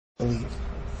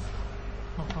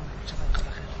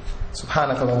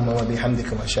سبحانك اللهم وبحمدك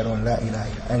واشهد ان لا اله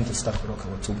الا انت استغفرك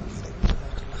واتوب اليك.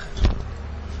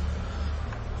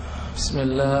 بسم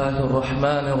الله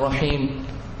الرحمن الرحيم.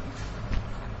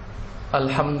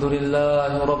 الحمد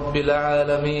لله رب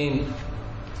العالمين،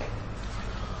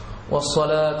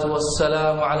 والصلاة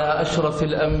والسلام على أشرف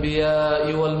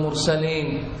الأنبياء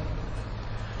والمرسلين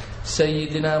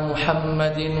سيدنا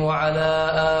محمد وعلى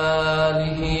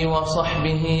آله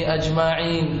وصحبه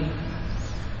أجمعين.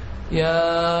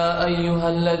 يا أيها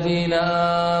الذين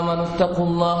آمنوا اتقوا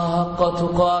الله حق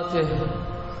تقاته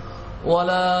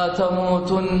ولا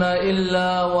تموتن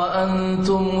إلا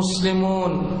وأنتم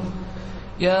مسلمون.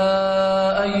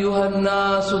 يا أيها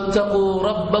الناس اتقوا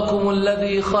ربكم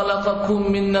الذي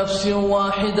خلقكم من نفس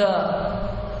واحدة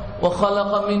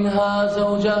وخلق منها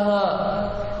زوجها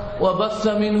وبث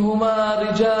منهما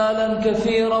رجالا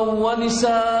كثيرا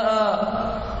ونساء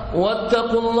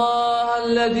واتقوا الله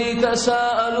الذي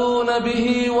تساءلون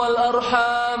به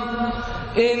والأرحام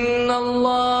إن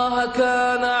الله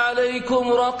كان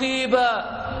عليكم رقيبا.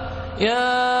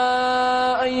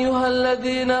 يا أيها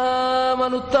الذين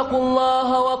آمنوا اتقوا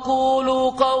الله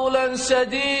وقولوا قولا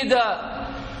سديدا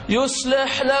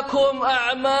يصلح لكم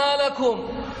أعمالكم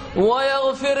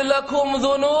ويغفر لكم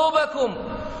ذنوبكم،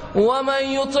 ومن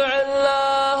يطع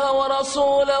الله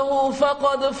ورسوله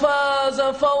فقد فاز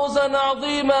فوزا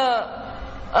عظيما.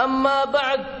 أما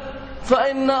بعد،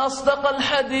 فإن أصدق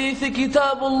الحديث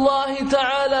كتاب الله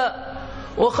تعالى،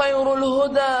 وخير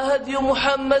الهدى هدي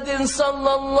محمد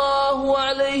صلى الله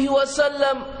عليه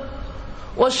وسلم،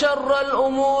 وشر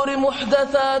الأمور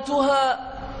محدثاتها،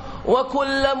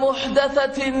 وكل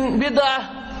محدثة بدعة،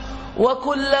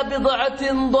 وكل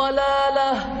بدعة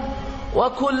ضلالة،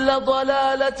 وكل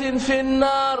ضلالة في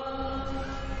النار.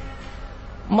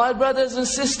 My brothers and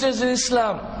sisters in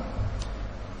Islam,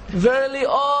 verily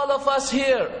all of us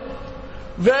here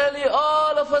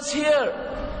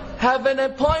have an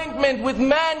appointment with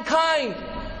mankind.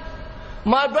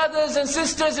 My brothers and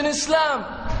sisters in Islam,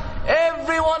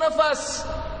 every one of us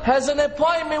has an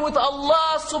appointment with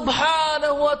Allah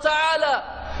subhanahu wa ta'ala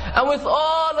and with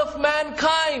all of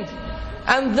mankind,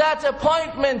 and that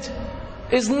appointment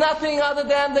is nothing other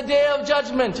than the Day of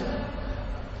Judgment.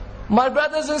 My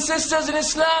brothers and sisters in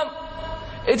Islam,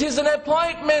 it is an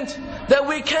appointment that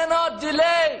we cannot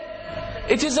delay.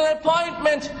 It is an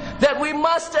appointment that we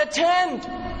must attend.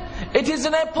 It is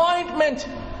an appointment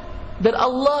that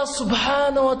Allah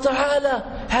subhanahu wa ta'ala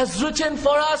has written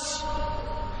for us,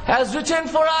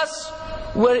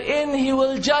 wherein He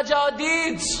will judge our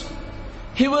deeds.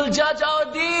 He will judge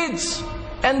our deeds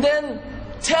and then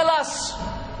tell us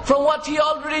from what He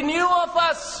already knew of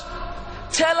us.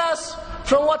 Tell us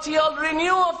from what He already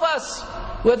knew of us,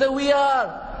 whether we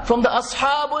are from the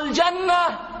Ashabul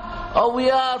Jannah or we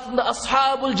are from the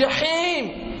Ashabul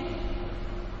Jahim.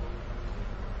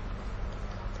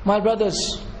 My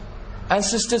brothers and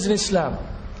sisters in Islam,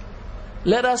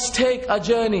 let us take a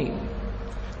journey.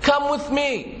 Come with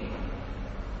me.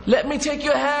 Let me take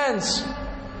your hands.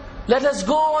 Let us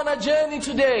go on a journey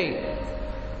today,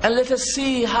 and let us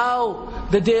see how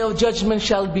the Day of Judgment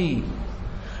shall be.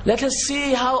 Let us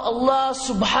see how Allah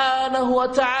subhanahu wa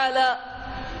ta'ala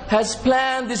has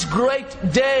planned this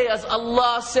great day, as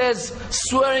Allah says,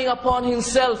 swearing upon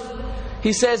Himself.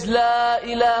 He says, La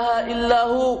ilaha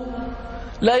illahu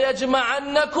la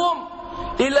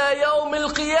yajma'annakum ila yawm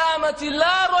al-qiyamati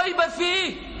la rayba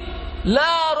fi.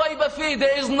 La rayba fi.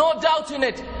 There is no doubt in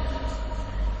it.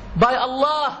 By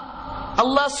Allah,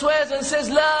 Allah swears and says,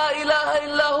 La ilaha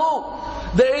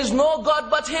illahu. There is no God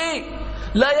but He.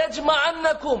 La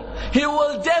yajma'annakum. He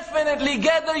will definitely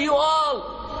gather you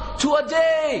all to a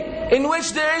day in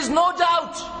which there is no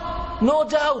doubt. No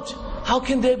doubt. How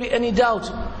can there be any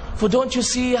doubt? For don't you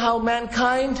see how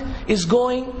mankind is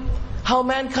going? How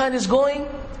mankind is going?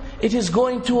 It is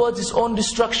going towards its own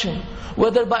destruction.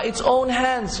 Whether by its own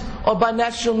hands or by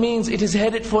natural means, it is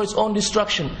headed for its own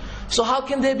destruction. So how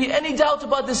can there be any doubt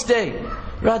about this day?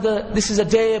 Rather, this is a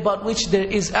day about which there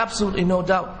is absolutely no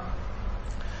doubt.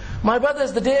 My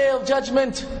brothers, the Day of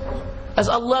Judgment, as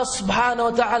Allah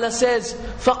subhanahu wa ta'ala says,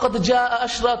 فَقَدْ جَاءَ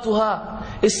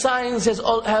أَشْرَاتُهَا. Its signs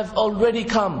have already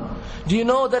come. Do you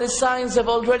know that its signs have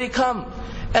already come?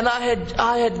 And I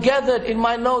had gathered in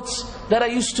my notes that I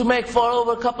used to make for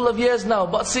over a couple of years now,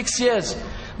 about 6 years,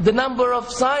 the number of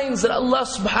signs that Allah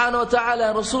subhanahu wa ta'ala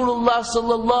and Rasulullah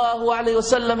sallallahu alayhi wa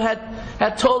sallam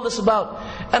had told us about.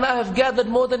 And I have gathered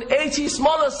more than 80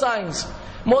 smaller signs.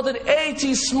 More than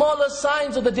 80 smaller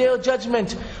signs of the Day of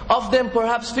Judgment. Of them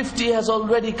perhaps 50 has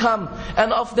already come.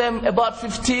 And of them about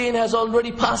 15 has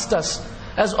already passed us.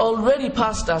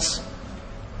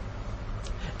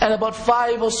 and about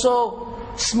 5 or so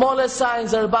smaller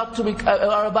signs are about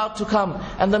to come,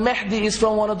 and the Mahdi is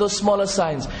from one of those smaller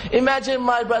signs. Imagine,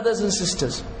 my brothers and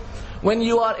sisters, when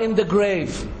you are in the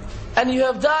grave, and you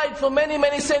have died for many,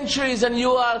 many centuries, and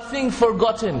you are a thing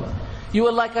forgotten. You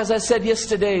are like, as I said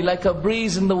yesterday, like a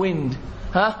breeze in the wind.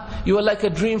 You are like a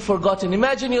dream forgotten.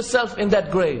 Imagine yourself in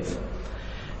that grave.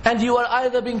 And you are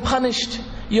either being punished,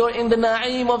 you are in the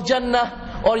na'im of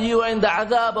Jannah, or you are in the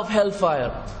adhab of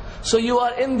hellfire. So you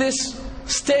are in this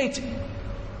state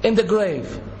in the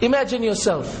grave. Imagine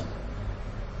yourself.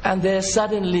 And there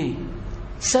suddenly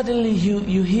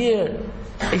you hear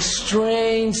a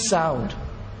strange sound.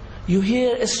 You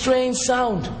hear a strange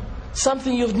sound,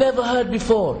 something you've never heard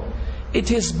before. It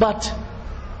is but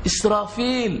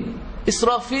Israfil,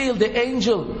 the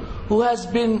angel who has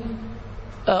been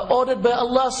ordered by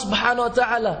Allah subhanahu wa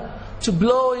ta'ala to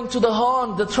blow into the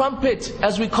horn, the trumpet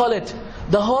as we call it,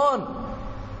 the horn,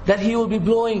 that he will be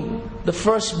blowing the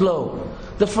first blow.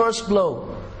 The first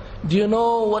blow. Do you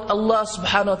know what Allah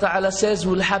subhanahu wa ta'ala says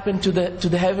will happen to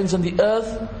the heavens and the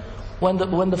earth when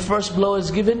the first blow is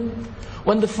given?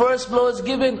 When the first blow is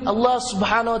given, Allah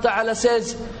subhanahu wa ta'ala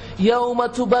says, يَوْمَ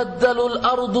تُبَدَّلُ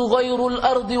الْأَرْضُ غَيْرُ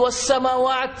الْأَرْضِ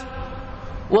وَالسَّمَاوَاتِ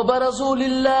وَبَرَزُوا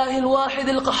لِلَّهِ الْوَاحِدِ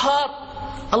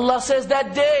الْقَهَّارِ. Allah says,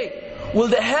 that day will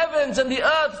the heavens and the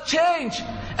earth change.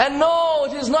 And no,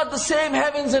 it is not the same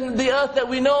heavens and the earth that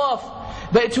we know of,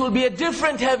 but it will be a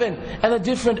different heaven and a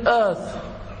different earth.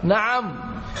 Naam.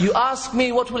 You ask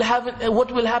me what will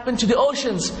happen to the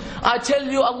oceans. I tell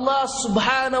you, Allah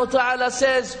subhanahu wa ta'ala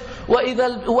says,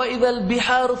 وَإِذَا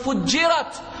الْبِحَارُ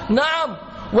فُجِّرَتْ. Naam.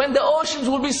 When the oceans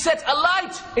will be set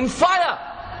alight in fire.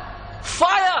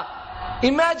 Fire.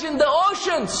 Imagine the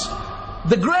oceans,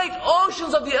 the great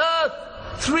oceans of the earth.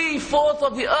 3/4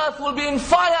 of the earth will be in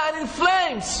fire and in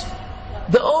flames.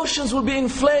 The oceans will be in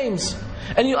flames.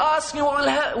 And you ask me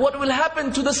what will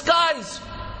happen to the skies.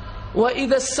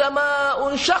 وَإِذَا السَّمَاءُ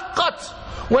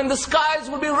انشَقَّتْ. When the skies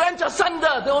will be rent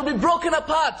asunder, they will be broken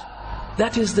apart.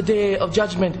 That is the day of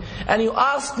judgment. And you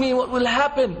ask me what will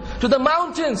happen to the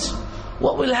mountains.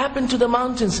 What will happen to the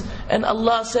mountains? And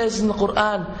Allah says in the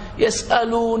Quran,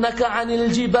 يَسْأَلُونَكَ عَنِ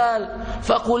الْجِبَالِ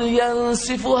فَقُلْ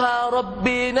يَنْسِفُهَا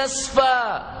رَبِّي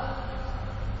نَسْفًا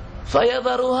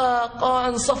فَيَذَرُهَا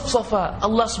قَاعًا صَفْصَفًا.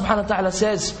 Allah subhanahu wa ta'ala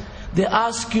says, they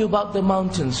ask you about the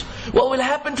mountains. What will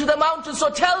happen to the mountains? So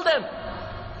tell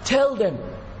them,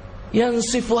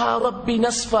 يَنْسِفُهَا رَبِّي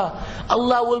نَسْفًا.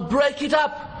 Allah will break it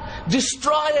up,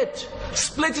 destroy it,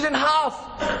 split it in half,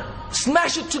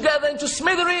 smash it together into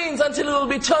smithereens until it will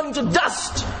be turned to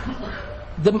dust.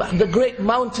 The great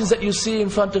mountains that you see in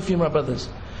front of you, my brothers,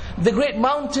 the great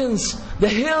mountains, the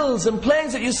hills and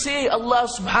plains that you see, Allah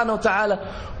subhanahu wa ta'ala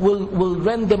will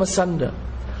rend them asunder,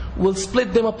 will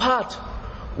split them apart,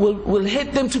 will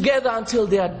hit them together until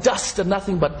they are dust and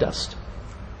nothing but dust.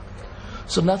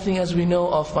 So nothing as we know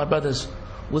of, my brothers,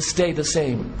 will stay the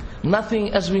same.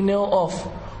 Nothing as we know of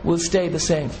will stay the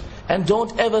same. And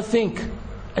don't ever think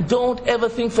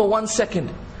for 1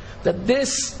 second that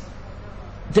this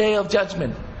day of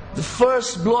judgment, the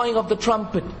first blowing of the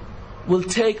trumpet, will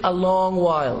take a long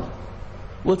while.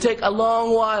 Will take a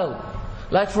long while.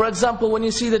 Like for example, when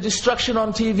you see the destruction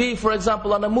on TV, for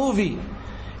example, on a movie,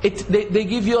 they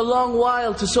give you a long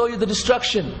while to show you the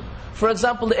destruction. For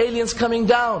example, the aliens coming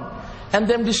down and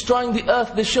them destroying the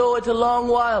earth, they show it a long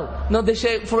while. Now they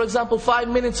say, for example, 5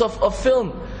 minutes of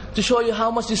film to show you how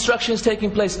much destruction is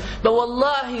taking place. But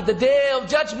wallahi, the day of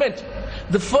judgment,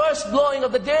 the first blowing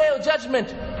of the day of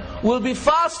judgment will be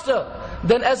faster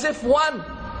than as if one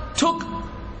took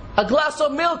a glass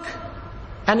of milk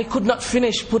and he could not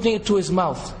finish putting it to his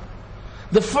mouth.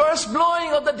 The first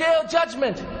blowing of the day of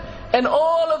judgment, and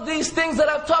all of these things that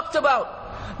I've talked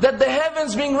about, that the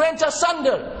heavens being rent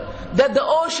asunder, that the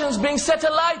oceans being set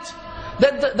alight,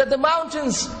 that the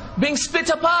mountains being split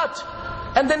apart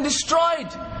and then destroyed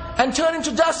and turned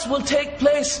into dust, will take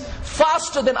place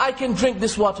faster than I can drink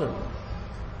this water.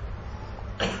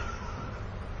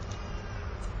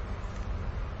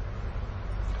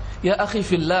 Ya akhi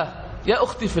fillah, ya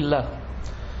ukhti fillah,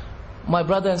 my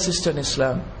brother and sister in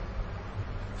Islam,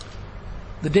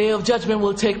 the day of judgment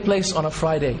will take place on a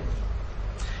Friday.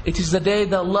 It is the day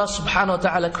that Allah subhanahu wa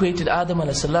ta'ala created Adam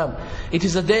alayhi salam. It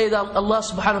is the day that Allah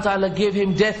subhanahu wa ta'ala gave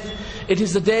him death. It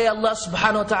is the day Allah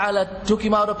subhanahu wa ta'ala took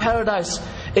him out of paradise.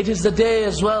 It is the day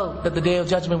as well that the day of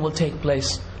judgment will take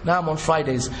place. Now on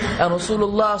Fridays. And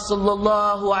Rasulullah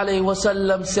sallallahu alayhi wa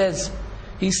sallam says,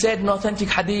 he said in authentic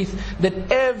hadith,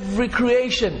 that every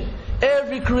creation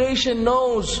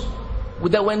knows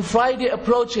that when Friday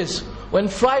approaches, when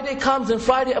Friday comes and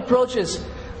Friday approaches,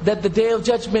 that the day of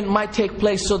judgment might take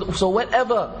place. So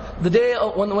whenever the day,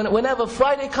 whenever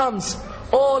Friday comes,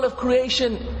 all of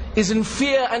creation is in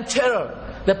fear and terror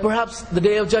that perhaps the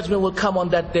day of judgment will come on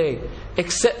that day,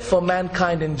 except for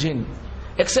mankind and jinn.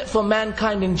 Except for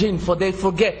mankind and jinn, for they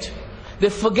forget. They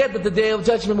forget that the day of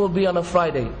judgment will be on a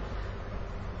Friday.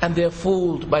 And they are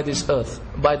fooled by this earth,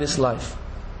 by this life.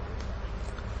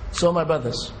 So my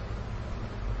brothers,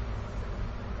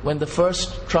 when the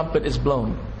first trumpet is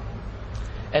blown,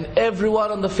 and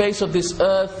everyone on the face of this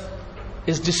earth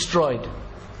is destroyed,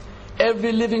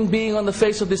 every living being on the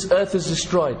face of this earth is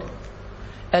destroyed,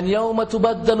 and يَوْمَ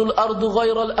تُبَدَّلُ الْأَرْضُ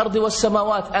غَيْرَ الْأَرْضِ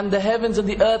وَالسَّمَوَاتِ, and the heavens and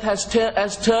the earth has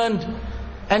turned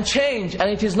and changed, and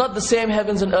it is not the same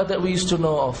heavens and earth that we used to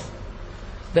know of.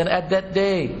 Then at that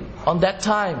day, on that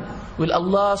time, will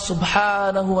Allah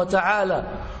subhanahu wa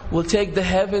ta'ala will take the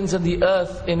heavens and the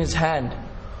earth in His hand.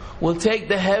 Will take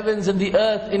the heavens and the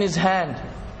earth in His hand.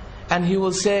 And He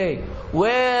will say,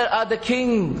 where are the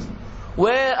kings?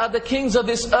 Where are the kings of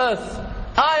this earth?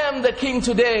 I am the king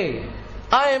today.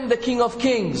 I am the king of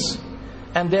kings.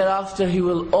 And thereafter He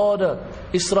will order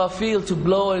Israfil to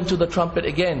blow into the trumpet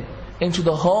again, into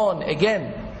the horn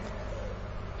again.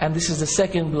 And this is the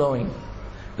second blowing.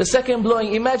 The second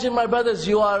blowing, imagine my brothers,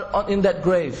 you are in that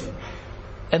grave,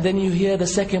 and then you hear the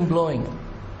second blowing,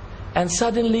 and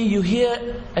suddenly you hear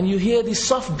these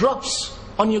soft drops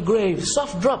on your grave,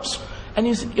 soft drops, and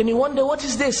you wonder, what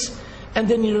is this? And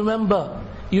then you remember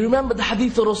the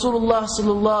hadith of Rasulullah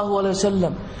sallallahu alaihi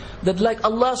wasallam, that like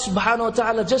Allah subhanahu wa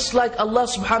ta'ala, just like Allah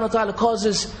subhanahu wa ta'ala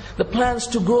causes the plants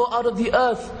to grow out of the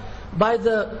earth by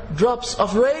the drops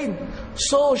of rain,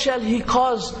 so shall He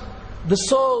cause the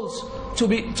souls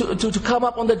to come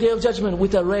up on the day of judgment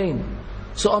with a rain.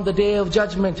 So on the day of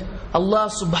judgment,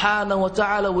 Allah subhanahu wa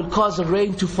ta'ala will cause a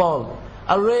rain to fall.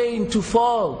 A rain to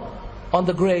fall on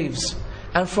the graves.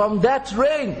 And from that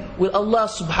rain will Allah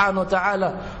subhanahu wa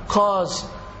ta'ala cause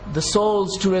the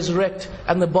souls to resurrect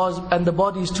and the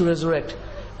bodies to resurrect.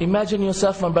 Imagine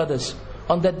yourself, my brothers,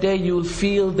 on that day you will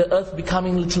feel the earth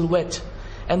becoming a little wet.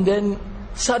 And then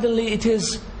suddenly it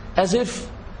is as if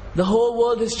the whole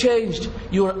world has changed.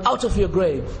 You are out of your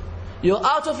grave. You are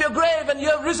out of your grave and you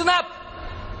have risen up.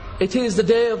 It is the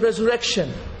day of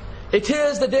resurrection. It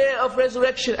is the day of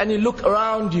resurrection. And you look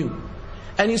around you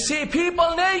and you see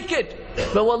people naked.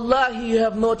 But wallahi, you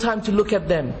have no time to look at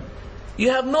them.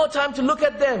 You have no time to look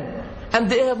at them. And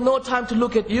they have no time to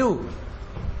look at you.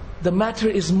 The matter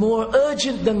is more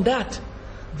urgent than that.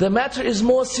 The matter is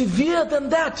more severe than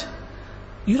that.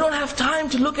 You don't have time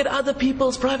to look at other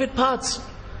people's private parts,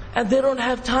 and they don't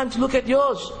have time to look at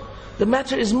yours. The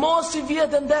matter is more severe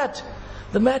than that.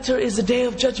 The matter is the day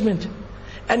of judgment.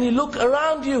 And you look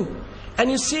around you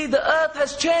and you see the earth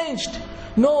has changed.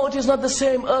 No, it is not the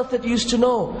same earth that you used to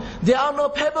know. There are no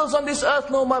pebbles on this earth,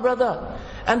 no, my brother.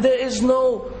 And there is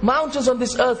no mountains on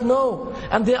this earth, no.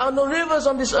 And there are no rivers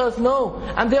on this earth, no.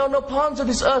 And there are no ponds on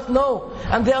this earth, no.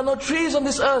 And there are no trees on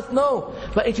this earth, no.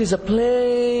 But it is a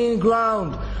plain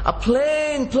ground. A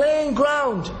plain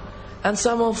ground. And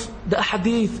some of the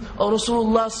hadith of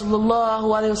Rasulullah sallallahu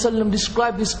alaihi wasallam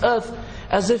describe this earth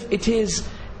as if it is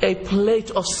a plate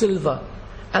of silver.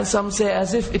 And some say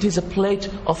as if it is a plate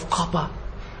of copper.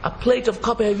 A plate of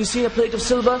copper, have you seen a plate of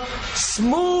silver?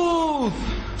 Smooth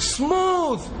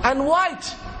and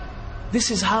white.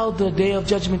 This is how the day of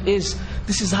judgment is.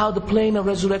 This is how the plane of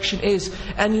resurrection is.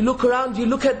 And you look around, you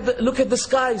look at the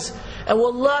skies, and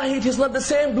wallahi, it is not the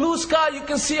same blue sky you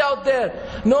can see out there.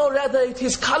 No, rather it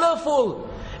is colorful.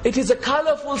 It is a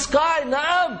colorful sky,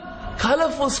 na'am.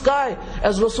 Colorful sky,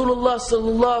 as Rasulullah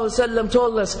sallallahu alaihi wasallam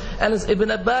told us, and as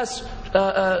Ibn Abbas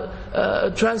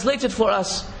translated for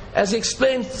us, as he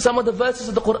explained some of the verses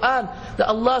of the Qur'an, that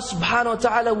Allah subhanahu wa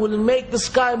ta'ala will make the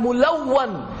sky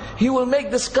mulawwan. He will make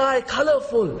the sky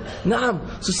colorful. Naam.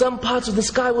 So some parts of the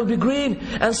sky will be green,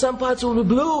 and some parts will be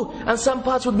blue, and some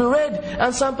parts will be red,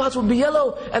 and some parts will be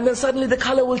yellow, and then suddenly the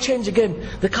color will change again.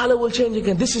 The color will change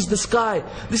again. This is the sky.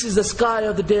 This is the sky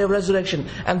of the day of resurrection.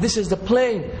 And this is the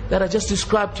plane that I just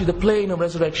described to you, the plane of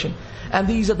resurrection. And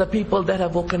these are the people that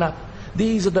have woken up.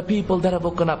 These are the people that have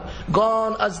woken up.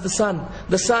 Gone as the sun.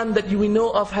 The sun that we know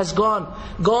of has gone.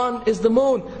 Gone is the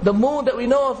moon. The moon that we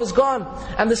know of is gone.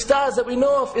 And the stars that we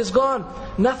know of is gone.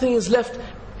 Nothing is left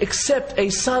except a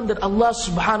sun that Allah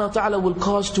subhanahu wa ta'ala will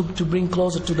cause to bring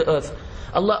closer to the earth.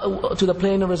 Allah, to the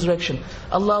plane of resurrection.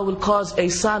 Allah will cause a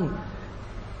sun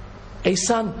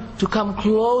to come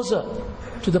closer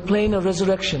to the plane of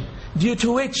resurrection, due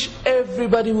to which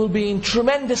everybody will be in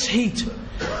tremendous heat.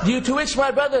 Due to which, my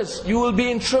brothers, you will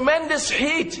be in tremendous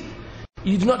heat.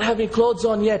 You do not have any clothes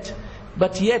on yet,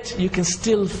 but yet you can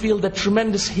still feel the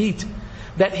tremendous heat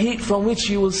that heat from which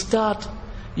you will start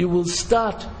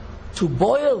to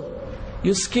boil.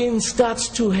 Your skin starts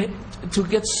to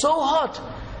get so hot.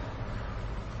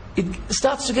 It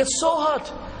starts to get so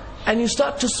hot, and you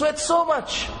start to sweat so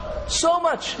much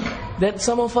that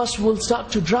some of us will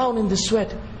start to drown in the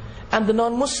sweat. And the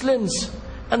non-Muslims,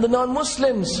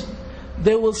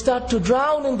 they will start to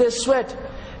drown in their sweat,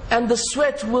 and the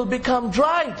sweat will become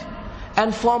dried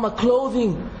and form a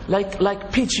clothing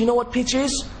like pitch. You know what pitch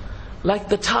is? Like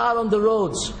the tar on the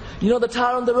roads. You know the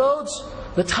tar on the roads?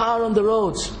 The tar on the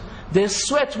roads. Their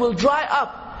sweat will dry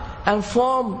up and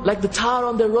form like the tar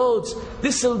on the roads.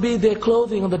 This will be their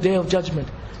clothing on the Day of Judgment.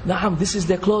 Na'am, this is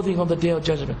their clothing on the Day of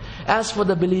Judgment. As for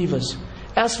the believers,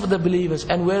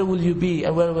 and where will you be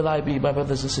and where will I be, my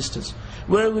brothers and sisters?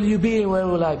 Where will you be and where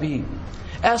will I be?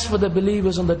 As for the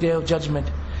believers on the Day of Judgment,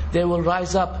 they will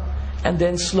rise up, and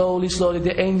then slowly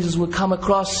the angels will come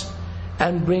across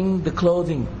and bring the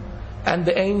clothing. And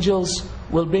the angels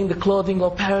will bring the clothing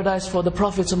of paradise for the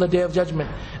prophets on the Day of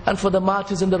Judgment, and for the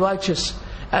martyrs and the righteous.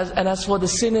 And as for the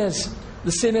sinners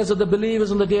of the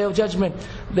believers on the Day of Judgment,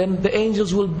 then the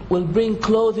angels will bring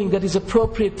clothing that is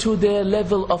appropriate to their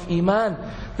level of iman,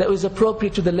 that is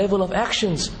appropriate to the level of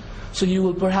actions. So you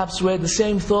will perhaps wear the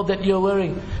same thobe that you're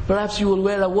wearing. Perhaps you will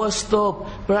wear a worse thobe,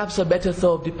 perhaps a better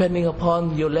thobe, depending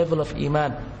upon your level of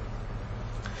iman.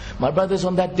 My brothers,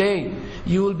 on that day,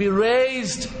 you will be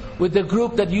raised with the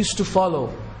group that used to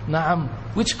follow. Na'am.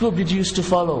 Which group did you used to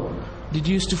follow? Did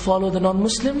you used to follow the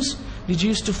non-Muslims? Did you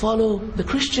used to follow the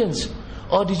Christians?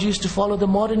 Or did you used to follow the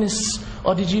modernists?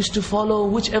 Or did you used to follow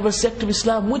whichever sect of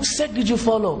Islam? Which sect did you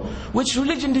follow? Which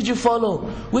religion did you follow?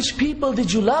 Which people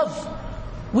did you love?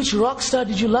 Which rock star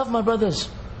did you love, my brothers?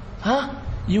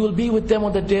 You will be with them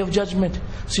on the Day of Judgment.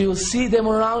 So you will see them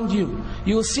around you.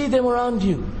 You will see them around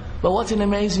you. But what an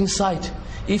amazing sight.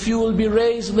 If you will be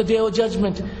raised on the Day of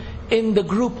Judgment in the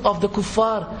group of the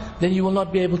kuffar, then you will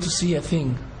not be able to see a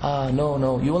thing.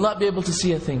 No, you will not be able to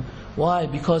see a thing. Why?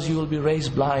 Because you will be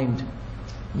raised blind.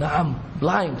 Na'am,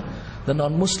 blind. The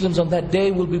non-Muslims on that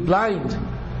day will be blind.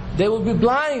 They will be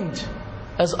blind.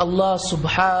 As Allah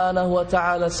subhanahu wa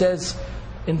ta'ala says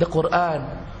in the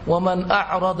Quran, وَمَنْ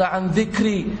أَعْرَضَ عَنْ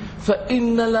ذِكْرِي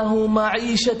فَإِنَّ لَهُ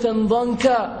مَعِيشَةً ضَنْكَ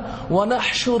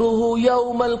وَنَحْشُرُهُ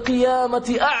يَوْمَ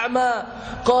الْقِيَامَةِ أَعْمَى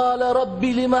قَالَ رَبِّ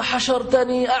لِمَ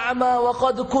حَشَرْتَنِي أَعْمَى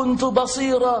وَقَدْ كُنْتُ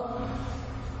بَصِيرًا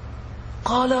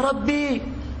قَالَ رَبِّ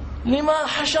لِمَ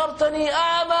حَشَرْتَنِي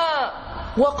أَعْمَى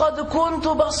وَقَدْ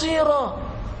كُنْتُ بَصِيرًا.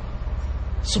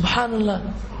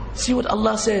 Subhanallah. See what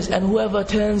Allah says, and whoever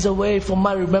turns away from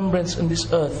my remembrance in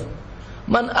this earth,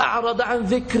 مَنْ أَعْرَضَ عَنْ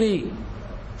ذِكْرِي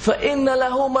فَإِنَّ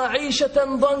لَهُ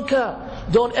مَعِيشَةً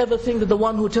ضَنْكَ. Don't ever think that the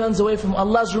one who turns away from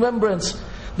Allah's remembrance,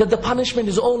 that the punishment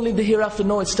is only in the hereafter.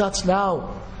 No, it starts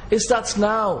now. It starts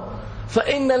now.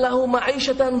 فَإِنَّ لَهُ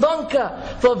مَعِيشَةً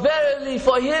ضَنْكَ. For verily,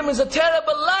 for him is a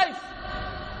terrible life.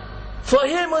 For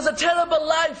him is a terrible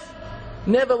life.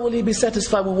 Never will he be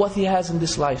satisfied with what he has in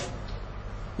this life.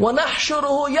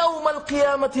 وَنَحْشُرُهُ يَوْمَ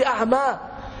الْقِيَامَةِ أَعْمَى.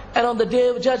 And on the Day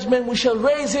of Judgment we shall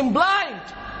raise him blind.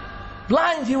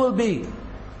 Blind he will be.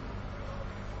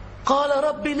 قَالَ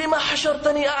رَبِّ لِمَ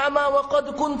حَشَرْتَنِي أَعْمَى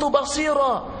وَقَدْ كُنْتُ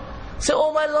بَصِيرًا. Say,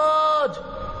 oh my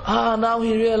Lord. Now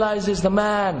he realizes the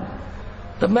man.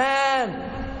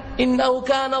 إِنَّهُ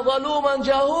كَانَ ظَلُومًا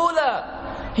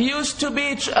جَهُولًا. He used to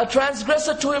be a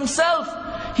transgressor to himself.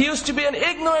 He used to be an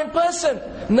ignorant person.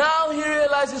 Now he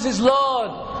realizes his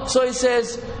Lord. So he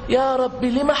says, Ya Rabbi,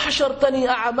 lima hashartani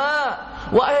a'ma.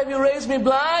 Why have you raised me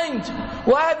blind?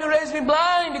 Why have you raised me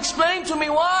blind? Explain to me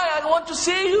why. I want to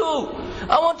see you.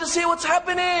 I want to see what's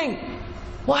happening.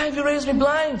 Why have you raised me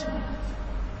blind?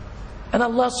 And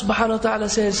Allah subhanahu wa ta'ala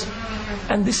says,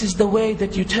 and this is the way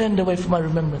that you turned away from my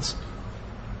remembrance.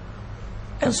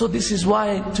 And so this is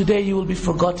why today you will be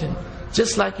forgotten.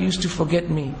 Just like you used to forget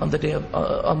me on the day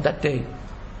on that day.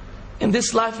 In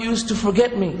this life you used to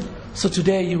forget me, so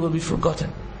today you will be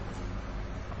forgotten.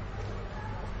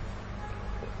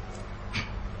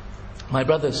 My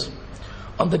brothers,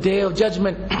 on the Day of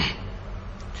Judgment,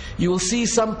 you will see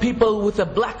some people with a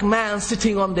black man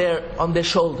sitting on their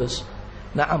shoulders.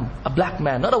 Na'am, a black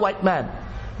man, not a white man,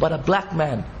 but a black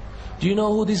man. Do you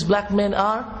know who these black men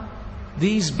are?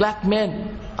 These black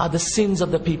men are the sins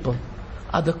of the people,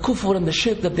 are the kufr and the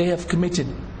shirk that they have committed.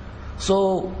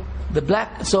 So the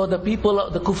people,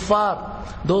 the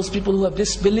kuffar, those people who have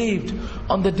disbelieved,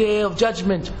 on the Day of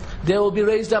Judgment, they will be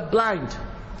raised up blind.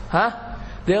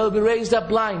 They will be raised up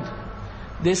blind.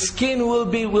 Their skin will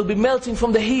be melting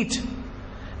from the heat,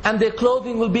 and their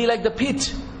clothing will be like the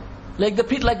pit, like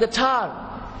the tar.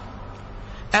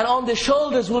 And on their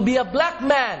shoulders will be a black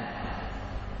man.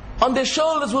 On their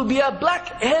shoulders will be a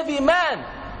black heavy man.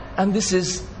 And this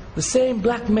is the same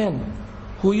black men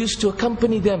who used to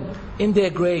accompany them in their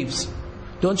graves.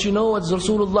 Don't you know what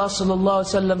Rasulullah sallallahu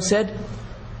alaihi wasallam said?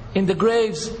 In the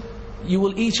graves,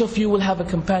 each of you will have a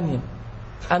companion.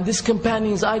 And this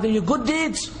companion is either your good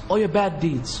deeds or your bad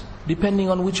deeds, depending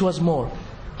on which was more.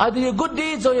 Either your good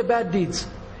deeds or your bad deeds.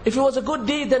 If it was a good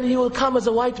deed, then he will come as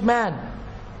a white man,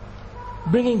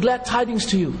 bringing glad tidings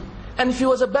to you. And if he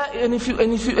was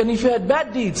if you had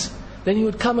bad deeds, then he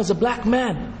would come as a black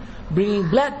man, bringing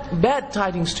bad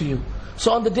tidings to you.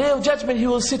 So on the day of judgment, he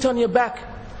will sit on your back,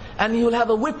 and he will have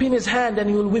a whip in his hand, and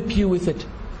he will whip you with it.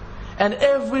 And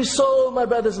every soul, my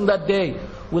brothers, in that day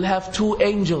will have 2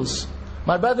 angels.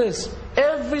 My brothers,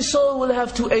 every soul will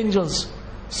have 2 angels.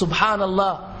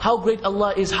 Subhanallah, how great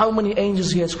Allah is, how many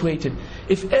angels He has created.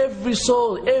 If every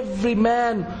soul, every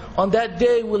man on that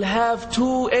day will have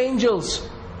 2 angels,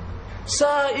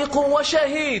 Sa'iqun wa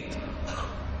shaheed.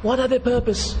 What are their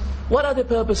purpose? What are their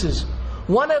purposes?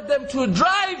 One of them to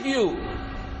drive you.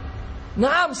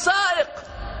 Naam, Sa'iq.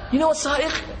 You know what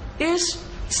Sa'iq is?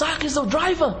 Sa'iq is the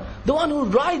driver, the one who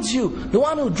rides you, the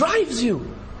one who drives you.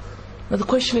 Now the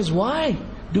question is, why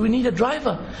do we need a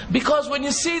driver? Because when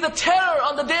you see the terror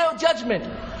on the day of judgment,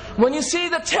 when you see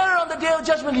the terror on the day of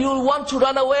judgment, you will want to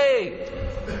run away.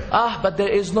 But there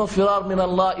is no firar min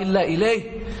Allah illa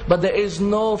ilayh. But there is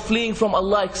no fleeing from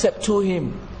Allah except to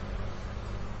Him.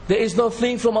 There is no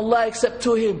fleeing from Allah except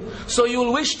to Him. So you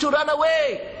will wish to run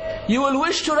away. You will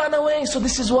wish to run away. So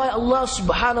this is why Allah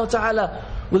subhanahu wa ta'ala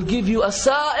will give you a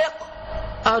sa'iq,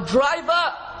 a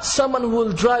driver, someone who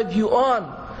will drive you on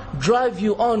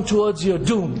towards your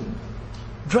doom.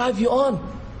 Drive you on.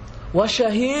 Wa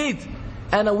shaheed,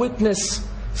 and a witness,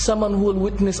 someone who will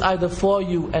witness either for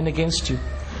you and against you.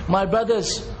 My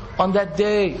brothers, on that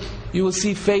day, you will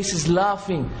see faces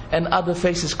laughing and other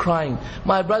faces crying.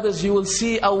 My brothers, you will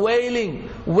see a wailing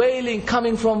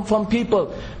coming from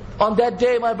people. On that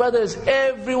day, my brothers,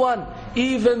 everyone,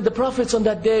 even the prophets on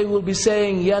that day will be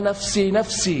saying, Ya nafsi,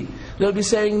 nafsi. They'll be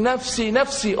saying, Nafsi,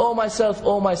 nafsi, oh myself,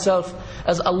 oh myself.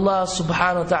 As Allah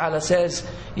subhanahu wa ta'ala says,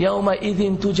 يَوْمَ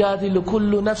إِذٍ تُجَادِلُ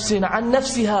كُلُّ نَفْسٍ عَنْ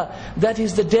نَفْسِهَا. That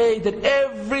is the day that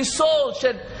every soul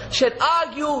should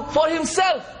argue for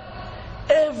himself.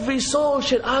 Every soul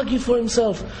should argue for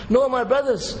himself. No, my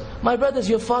brothers,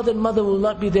 your father and mother will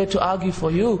not be there to argue for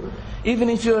you. Even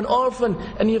if you're an orphan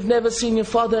and you've never seen your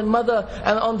father and mother,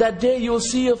 and on that day you will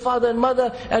see your father and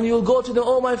mother, and you will go to them,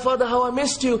 oh my father, how I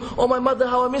missed you, oh my mother,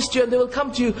 how I missed you, and they will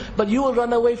come to you, but you will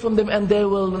run away from them and they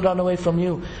will run away from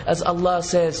you. As Allah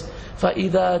says,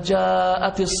 فَإِذَا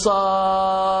جَاءَتِ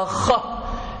الصَّاخَّةِ.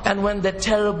 And when the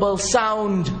terrible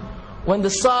sound, when the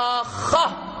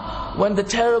sakhah, when the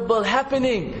terrible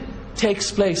happening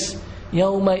takes place,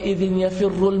 يَوْمَئِذٍ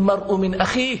يَفِرُّ الْمَرْءُ مِنْ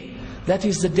أَخِيهِ. That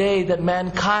is the day that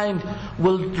mankind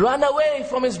will run away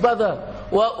from his brother,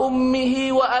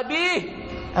 وَأُمِّهِ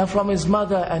وَأَبِيهِ, and from his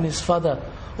mother and his father,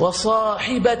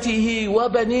 وَصَاحِبَتِهِ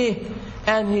وَبَنِيهِ,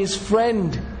 and his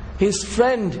friend,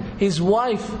 his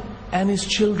wife, and his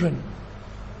children.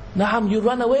 Naam, you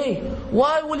run away.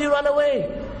 Why will you run away?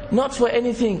 Not for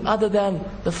anything other than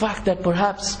the fact that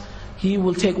perhaps he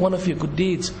will take one of your good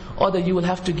deeds, or that you will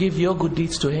have to give your good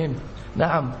deeds to him.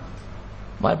 Naam.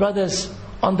 My brothers,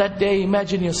 on that day,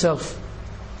 imagine yourself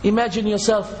on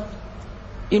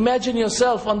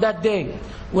that day,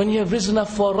 when you have risen up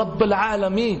for Rabbul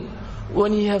Alameen,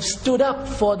 when you have stood up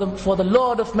for the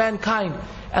Lord of mankind,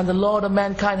 and the Lord of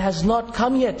mankind has not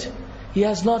come yet. He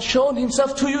has not shown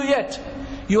Himself to you yet.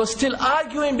 You are still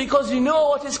arguing because you know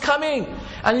what is coming,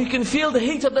 and you can feel the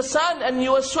heat of the sun, and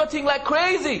you are sweating like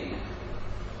crazy.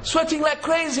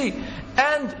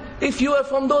 And if you are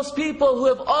from those people who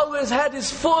have always had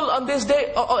his full on this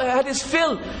day, or had his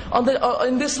fill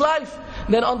in this life,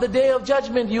 then on the day of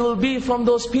judgment you will be from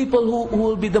those people who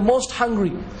will be the most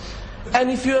hungry. And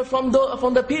if you are from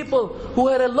the people who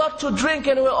had a lot to drink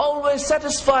and were always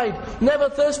satisfied, never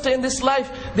thirsty in this life,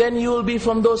 then you will be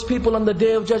from those people on the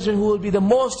day of judgment who will be the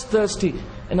most thirsty.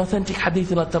 An authentic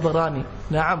hadith in al-Tabarani.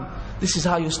 Na'am, this is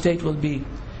how your state will be.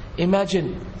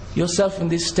 Imagine yourself in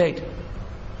this state,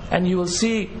 and you will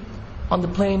see on the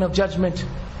plane of judgment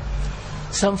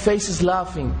some faces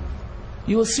laughing.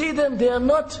 You will see them, they are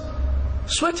not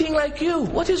sweating like you.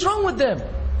 What is wrong with them?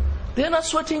 They are not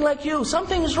sweating like you.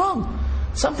 Something is wrong.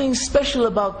 Something special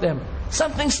about them.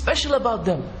 And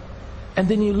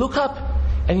then you look up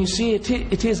and you see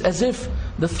it is as if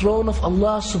the throne of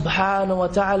Allah subhanahu wa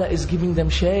ta'ala is giving them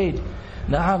shade.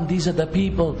 Naam, these are the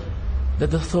people that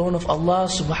the throne of Allah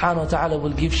subhanahu wa ta'ala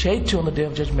will give shade to on the day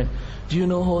of judgment. Do you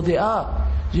know who they are?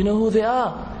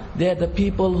 They are the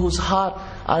people whose heart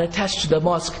are attached to the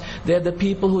mosque. They are the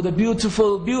people who the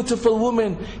beautiful, beautiful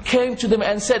woman came to them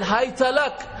and said, Hayta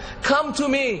lak, come to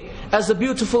me. As the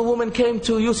beautiful woman came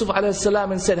to Yusuf alayhi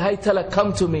salam and said, Hayta lak,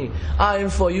 come to me. I am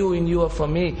for you and you are for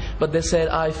me. But they said,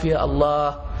 I fear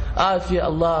Allah. I fear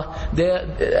Allah.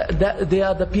 They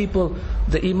are the people,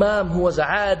 the Imam who was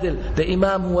adil, the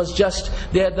Imam who was just.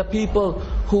 They are the people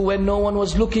who, when no one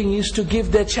was looking, used to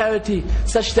give their charity,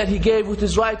 such that he gave with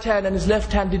his right hand and his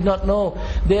left hand did not know.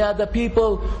 They are the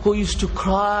people who used to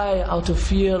cry out of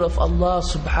fear of Allah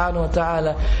subhanahu wa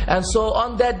ta'ala. And so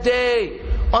on that day,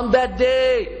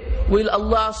 will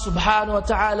Allah subhanahu wa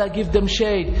ta'ala give them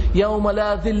shade. يَوْمَ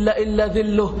لَا ذِلَّ إِلَّا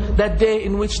ذِلُّهُ. That day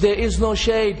in which there is no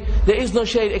shade. There is no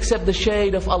shade except the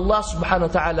shade of Allah subhanahu wa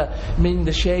ta'ala, meaning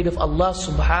the shade of Allah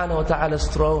subhanahu wa ta'ala's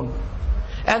throne.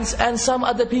 And some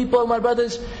other people, my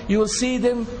brothers, you will see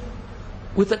them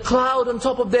with a cloud on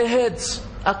top of their heads.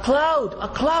 A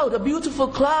cloud, a beautiful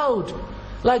cloud,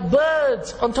 like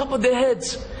birds on top of their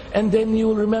heads. And then you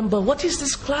will remember, what is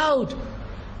this cloud?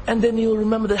 And then you will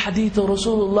remember the hadith of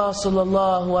Rasulullah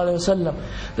sallallahu alaihi wasallam,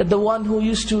 that the one who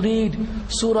used to read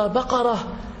Surah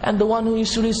Baqarah and the one who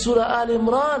used to read Surah Al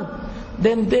Imran,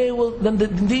 then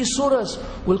these surahs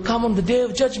will come on the Day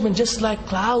of Judgment just like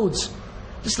clouds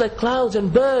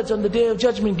and birds on the Day of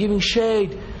Judgment, giving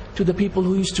shade to the people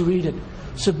who used to read it.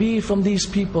 So be from these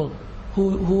people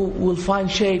who will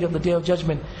find shade on the Day of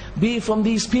Judgment. Be from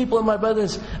these people, my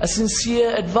brothers, a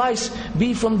sincere advice.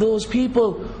 Be from those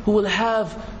people who will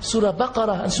have Surah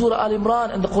Baqarah and Surah Al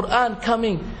Imran and the Quran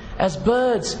coming as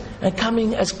birds and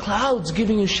coming as clouds,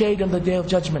 giving you shade on the Day of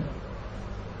Judgment.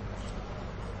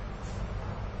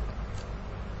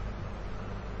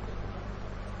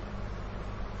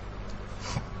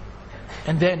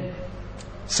 And then,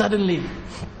 suddenly,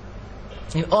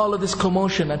 in all of this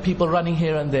commotion and people running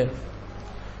here and there,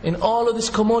 in all of this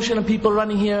commotion and people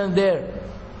running here and there,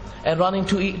 and running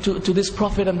to this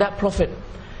prophet and that prophet,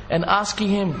 and asking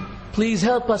him, please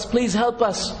help us, please help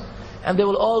us. And they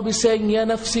will all be saying, Ya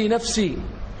nafsi, nafsi.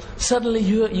 Suddenly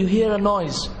you hear a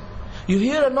noise. You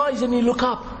hear a noise and you look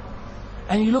up.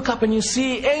 And you look up and you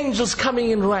see angels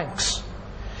coming in ranks.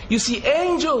 You see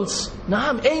angels,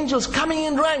 angels coming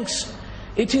in ranks.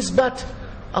 It is but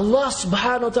Allah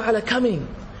subhanahu wa ta'ala coming.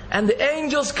 And the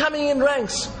angels coming in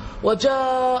ranks.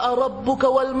 وَجَاءَ رَبُّكَ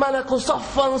وَالْمَلَكُ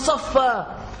صَفًّا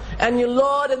صَفًّا. And your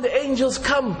Lord and the angels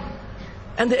come.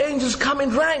 And the angels come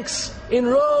in ranks, in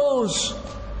rows.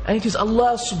 And it is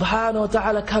Allah subhanahu wa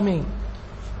ta'ala coming.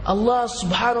 Allah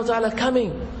subhanahu wa ta'ala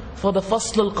coming for the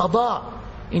fasl al-qada,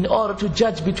 in order to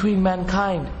judge between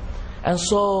mankind. And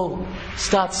so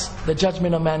starts the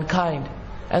judgment of mankind.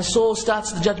 And so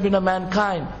starts the judgment of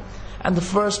mankind. And the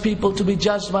first people to be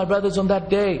judged, my brothers, on that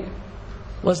day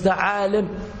was the alim,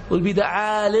 will be the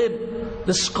alim,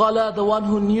 the scholar, the one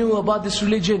who knew about this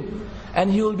religion.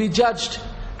 And he will be judged.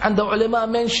 And the ulama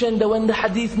mentioned that when the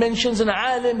hadith mentions an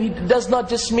alim, he does not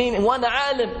just mean one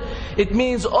alim. It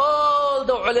means all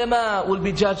the ulama will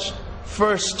be judged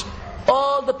first.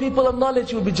 All the people of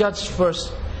knowledge will be judged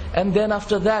first. And then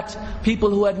after that, people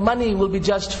who had money will be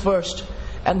judged first.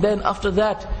 And then after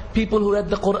that, people who read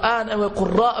the Qur'an and were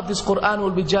qurra of this Qur'an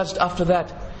will be judged after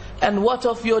that. And what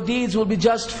of your deeds will be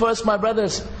judged first, my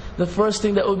brothers? The first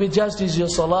thing that will be judged is your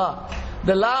salah.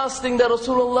 The last thing that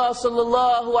Rasulullah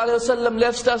sallallahu alaihi wasallam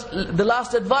left us, the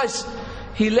last advice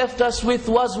he left us with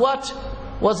was what?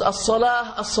 Was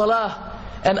as-salah, as-salah.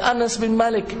 And Anas bin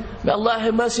Malik, may Allah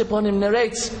have mercy upon him,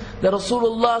 narrates that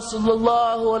Rasulullah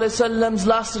sallallahu alaihi wasallam's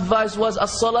last advice was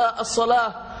as-salah,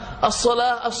 as-salah,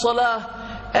 as-salah, as-salah.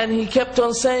 And he kept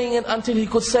on saying it until he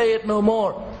could say it no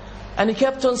more. And he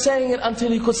kept on saying it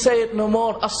until he could say it no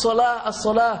more. As-salah,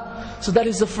 as-salah. So that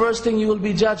is the first thing you will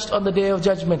be judged on the Day of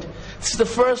Judgment. This is the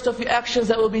first of your actions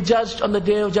that will be judged on the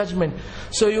Day of Judgment.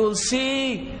 So you will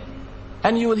see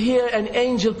and you will hear an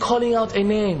angel calling out a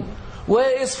name.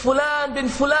 Where is Fulan bin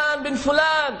Fulan bin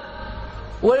Fulan?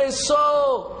 Where is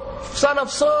so, son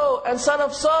of so and son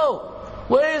of so?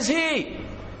 Where is he?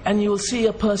 And you will see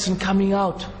a person coming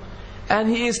out. And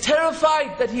he is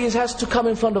terrified that he has to come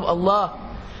in front of Allah.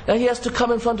 That he has to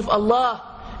come in front of Allah.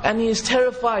 And he is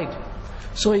terrified.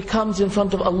 So he comes in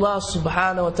front of Allah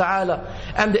subhanahu wa ta'ala.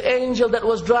 And the angel that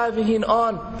was driving him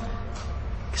on,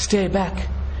 stay back.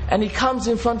 And he comes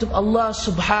in front of Allah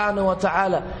subhanahu wa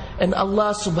ta'ala. And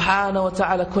Allah subhanahu wa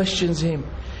ta'ala questions him.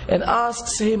 And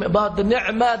asks him about the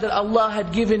ni'mah that Allah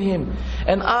had given him.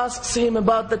 And asks him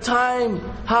about the time,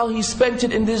 how he spent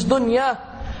it in this dunya.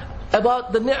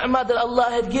 About the ni'mah that Allah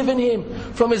had given him.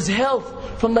 From his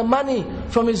health, from the money,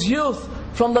 from his youth,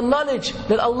 from the knowledge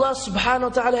that Allah subhanahu wa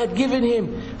ta'ala had given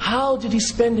him, how did he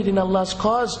spend it in Allah's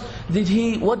cause?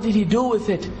 What did he do with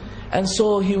it? And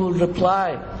so he will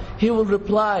reply,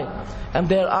 and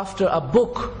thereafter a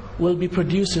book will be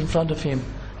produced in front of him.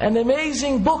 An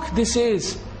amazing book this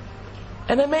is.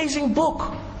 An amazing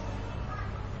book.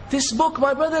 This book,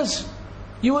 my brothers,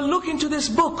 you will look into this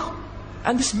book,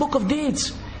 and this book of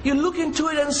deeds. You look into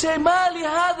it and say, مَا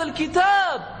لِهَذَا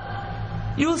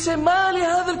الْكِتَابِ. You will say, مَا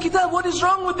لِهَذَا الْكِتَابِ. What is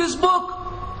wrong with this book?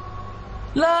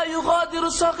 لَا يُغَادِرُ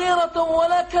صَغِيرَةً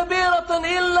وَلَا كَبِيرَةً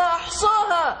إِلَّا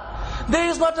أَحْصَاهَا. There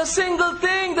is not a single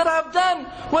thing that I have done,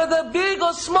 whether big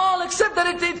or small, except that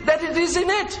it is in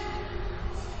it.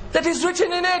 That is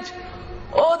written in it.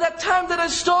 Or that time that I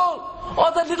stole,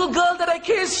 or that little girl that I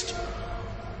kissed.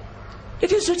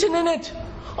 It is written in it.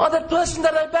 Or that person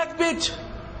that I backbit,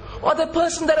 or that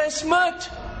person that I smirked,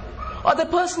 or the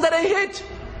person that I hit,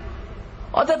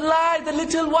 or that lie, the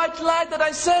little white lie that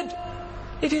I said.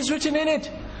 It is written in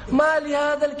it. مَا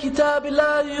لِهَذَا الْكِتَابِ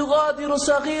لَا يُغَادِرُ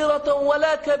صَغِيرَةً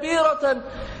وَلَا كَبِيرَةً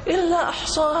إِلَّا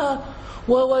أَحْصَاهَا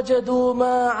وَوَجَدُوا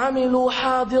مَا عَمِلُوا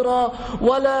حَاضِرًا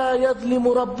وَلَا يَظْلِمُ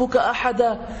رَبُّكَ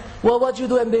أَحَدًا.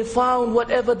 وَوَجَدُوا, and they found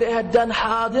whatever they had done,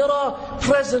 حَاضِرًا,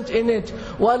 present in it.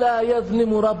 وَلَا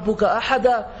يَظْلِمُ رَبُّكَ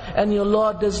أَحَدًا. And your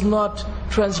Lord does not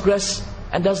transgress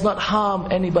and does not harm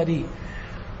anybody.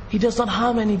 He does not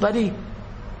harm anybody.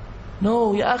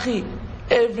 No, ya akhi,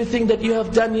 everything that you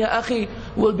have done, ya akhi,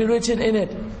 will be written in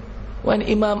it. When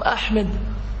Imam Ahmed,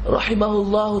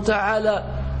 rahimahullah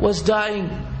ta'ala, was dying,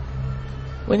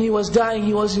 when he was dying,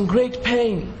 he was in great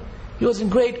pain. He was in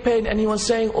great pain, and he was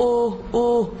saying, oh,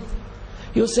 oh.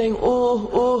 He was saying, oh,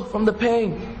 oh, from the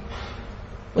pain.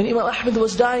 When Imam Ahmed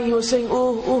was dying, he was saying,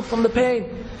 oh, oh, from the pain.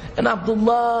 And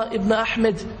Abdullah ibn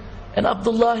Ahmed, and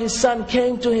Abdullah his son,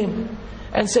 came to him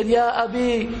and said, Ya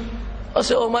Abi. I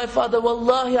said, oh my father,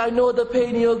 wallahi, I know the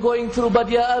pain you're going through, but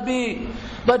Ya Abi,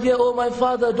 oh my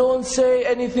father, don't say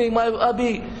anything, my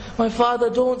Abi. My father,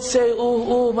 don't say,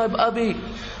 oh, my Abi.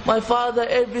 My father,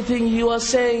 everything you are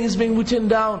saying is being written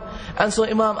down. And so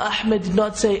Imam Ahmed did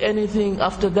not say anything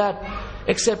after that,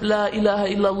 except La ilaha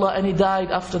illallah, and he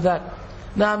died after that.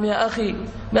 Naam ya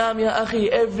akhi,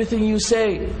 everything you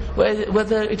say,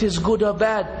 whether it is good or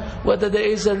bad, whether there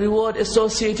is a reward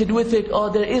associated with it or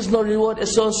there is no reward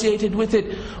associated with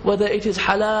it, whether it is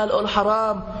halal or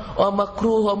haram, or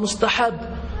makruh or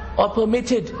mustahab, or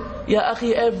permitted, ya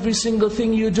akhi, every single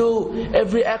thing you do,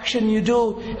 every action you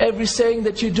do, every saying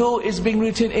that you do is being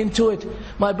written into it.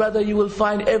 My brother, you will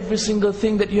find every single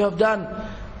thing that you have done,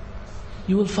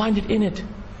 you will find it in it.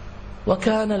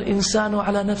 وَكَانَ الْإِنسَانُ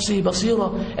عَلَى نَفْسِهِ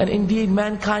بَصِيرًا. And indeed,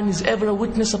 mankind is ever a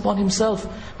witness upon himself.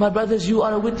 My brothers, you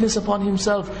are a witness upon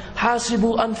himself.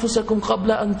 حَاسِبُوا أَنفُسَكُمْ قَبْلَ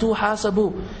أَن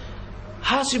تُحَاسَبُوا.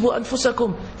 حَاسِبُوا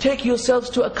أَنفُسَكُمْ. Take yourselves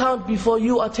to account before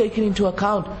you are taken into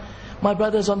account. My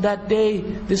brothers, on that day,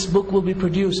 this book will be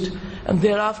produced. And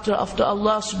thereafter, after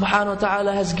Allah subhanahu wa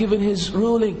ta'ala has given His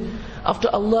ruling, after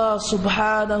Allah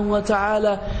subhanahu wa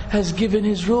ta'ala has given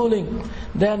His ruling,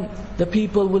 then the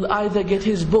people will either get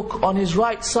His book on his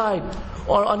right side,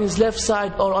 or on his left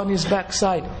side, or on his back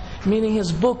side. Meaning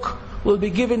his book will be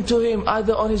given to him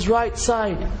either on his right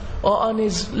side, or on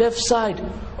his left side,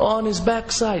 or on his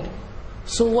back side.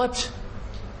 So what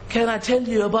can I tell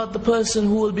you about the person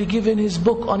who will be given his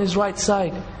book on his right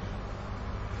side?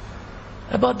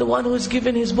 About the one who is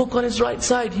given his book on his right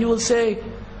side, he will say,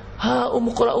 ها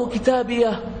أمقرأوا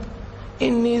كتابيه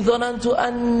إني ظننت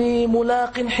أني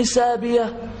ملاق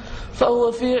حسابيه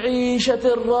فهو في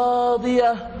عيشة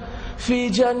راضية في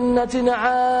جنة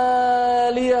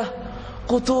عالية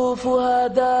قطوفها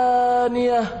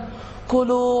دانية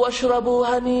كلوا واشربوا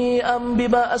هنيئا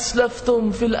بما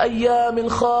أسلفتم في الأيام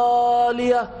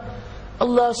الخالية.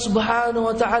 Allah subhanahu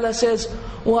wa ta'ala says,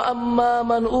 وَأَمَّا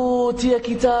مَنْ أُوتِيَ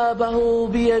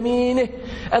كِتَابَهُ بِيَمِينِهِ.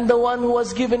 And the one who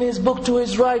was given his book to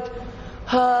his right,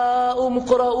 هَا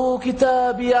أُمْقْرَؤُوا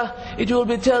كِتَابِيَهِ. It will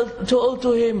be told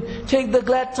to him, take the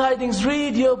glad tidings,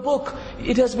 read your book.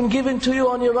 It has been given to you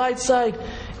on your right side.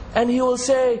 And he will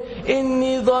say,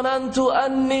 إِنِّي ظَنَنْتُ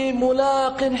أَنِّي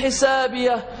مُلَاقٍ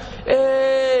حِسَابِيَهِ.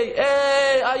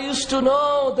 I used to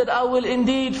know that I will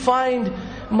indeed find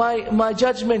my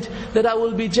judgment, that I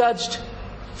will be judged.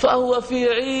 فَهُوَ فِي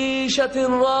عِيشَةٍ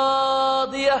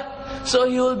رَاضِيَةٍ. So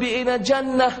he will be in a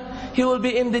Jannah, he will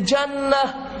be in the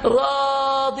Jannah,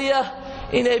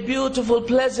 رَاضِيَةٍ, in a beautiful,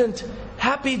 pleasant,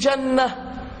 happy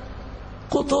Jannah.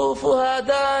 قُطُوفُهَا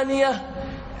دَانِيَةٍ.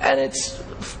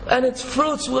 And its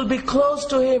fruits will be close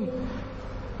to him,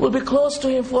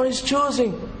 for his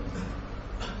choosing.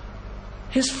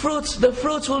 The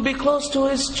fruits will be close to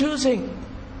his choosing.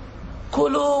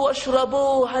 كُلُوا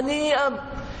وَاشْرَبُوا هَنِيئًا.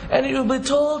 And it will be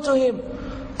told to him,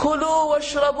 Kulu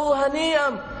washrabu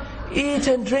haniyam, eat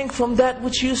and drink from that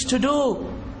which you used to do.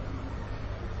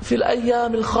 Fil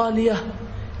ayyam al-khaliyah,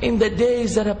 in the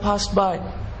days that have passed by.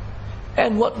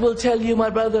 And what will tell you, my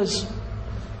brothers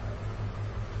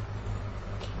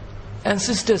and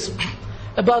sisters,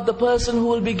 about the person who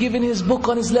will be given his book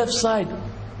on his left side.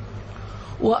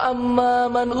 وَأَمَّا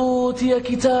مَنْ أُوتِيَ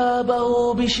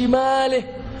كِتَابَهُ بِشِمَالِهِ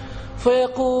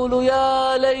فَيَقُولُ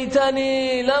يَا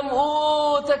لَيْتَنِي لَمْ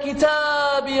أُوتَ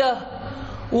كِتَابِيَهْ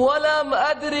وَلَمْ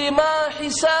أَدْرِ مَا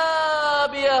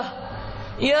حِسَابِيَهْ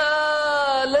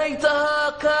يَا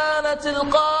لَيْتَهَا كَانَتِ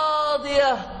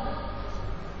الْقَاضِيَةِ.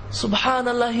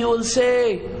 Subhanallah, he will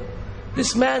say,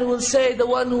 this man will say, the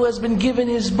one who has been given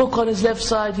his book on his left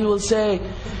side, he will say,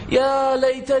 Ya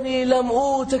laytani lam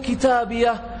uta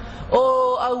kitabiyah.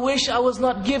 Oh, I wish I was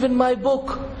not given my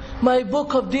book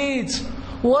of deeds.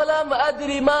 Walam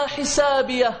adri ma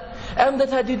hisabiyah. And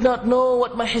that I did not know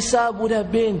what my hisab would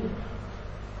have been.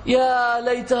 Ya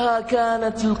laytaha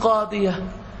kanat al-qadiyah.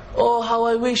 Oh, how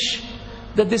I wish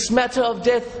that this matter of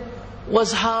death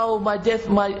was how my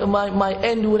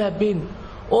end would have been.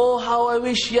 Oh, how I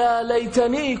wish, Ya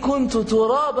laytani kuntu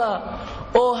turaba.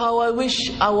 Oh, how I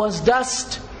wish I was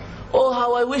dust. Oh,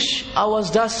 how I wish I was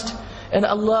dust. And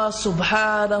Allah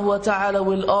subhanahu wa ta'ala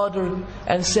will order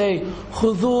and say,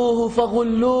 خُذُوهُ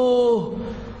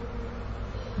فَغُلُّوهُ.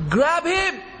 Grab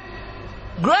him!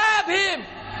 Grab him!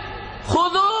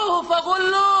 خُذُوهُ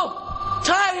فَغُلُّوهُ.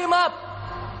 Tie him up.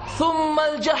 ثُمَّ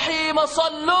الْجَحِيمَ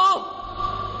صَلُّوهُ.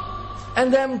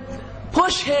 And then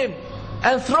push him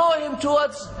and throw him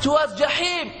towards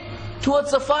Jahim,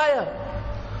 towards the fire.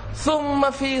 ثُمَّ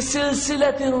فِي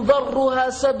سِلْسِلَةٍ ضَرُّهَا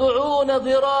سَبْعُونَ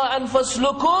ذِرَاعًا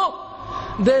فَاسْلُكُوهُ.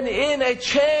 Then in a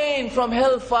chain from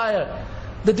hellfire,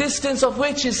 the distance of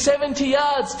which is 70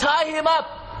 yards, tie him up.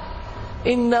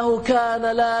 إِنَّهُ كَانَ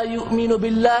لَا يُؤْمِنُ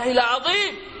بِاللَّهِ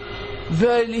الْعَظِيمِ.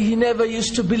 Verily he never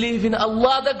used to believe in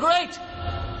Allah the Great.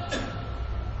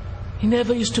 He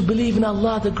never used to believe in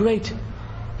Allah the Great.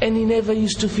 And he never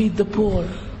used to feed the poor.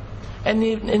 And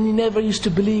he never used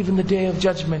to believe in the Day of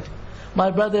Judgment.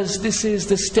 My brothers, this is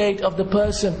the state of the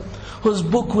person whose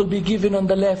book will be given on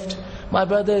the left. My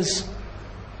brothers,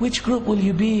 which group will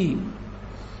you be?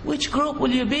 Which group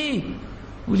will you be?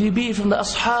 Will you be from the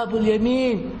Ashabul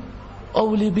Yameen? Or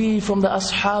will you be from the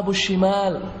Ashabul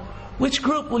Shimal? Which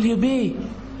group will you be?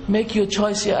 Make your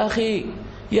choice, Ya Akhi,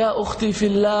 Ya Ukhti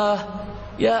Fillah,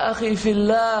 Ya Akhi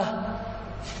Fillah,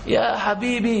 Ya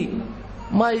Habibi,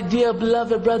 my dear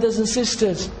beloved brothers and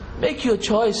sisters. Make your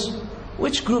choice.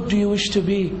 Which group do you wish to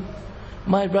be?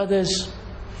 My brothers,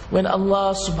 when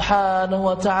Allah subhanahu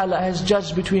wa ta'ala has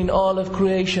judged between all of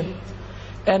creation,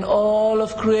 and all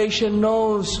of creation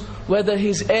knows whether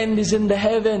his end is in the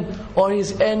heaven or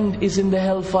his end is in the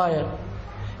hellfire,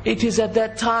 it is at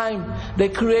that time the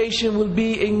creation will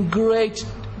be in great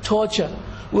torture,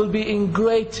 will be in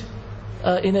great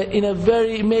in a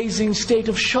very amazing state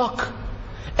of shock.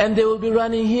 And they will be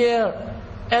running here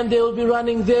and they will be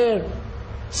running there,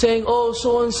 saying, oh,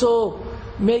 so and so,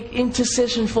 make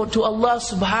intercession to Allah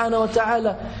subhanahu wa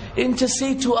ta'ala,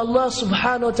 intercede to Allah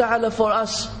subhanahu wa ta'ala for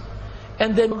us.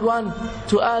 And then run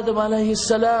to Adam alayhi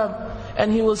salam,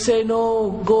 and he will say, no,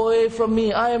 go away from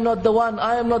me, I am not the one,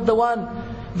 I am not the one,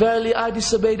 verily I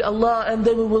disobeyed Allah. And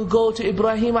then we will go to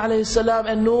Ibrahim alayhi salam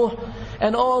and Nuh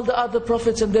and all the other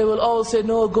prophets, and they will all say,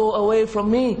 no, go away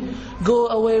from me, go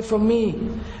away from me.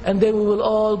 And then we will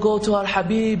all go to our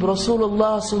Habib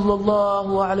Rasulullah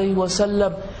sallallahu alayhi wa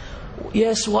sallam.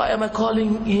 Yes, why am I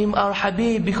calling him our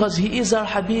Habib? Because he is our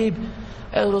Habib.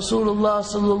 And Rasulullah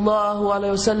sallallahu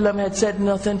alayhi wa sallam had said in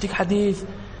authentic hadith,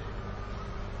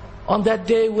 on that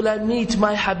day will I meet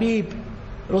my Habib.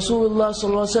 Rasulullah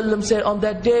sallallahu alayhi wa sallam said, on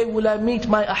that day will I meet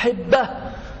my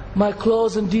Ahibbah, my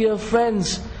close and dear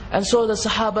friends. And so the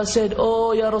Sahaba said,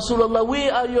 oh Ya Rasulullah, we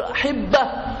are your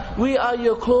Ahibbah, we are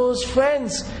your close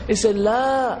friends. He said,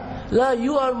 La,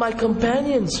 you are my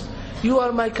companions, you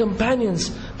are my companions.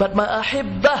 But my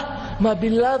Ahibbah, my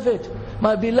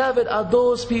beloved are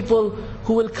those people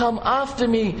who will come after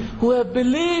me, who have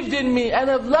believed in me and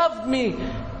have loved me,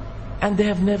 and they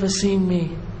have never seen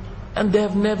me, and they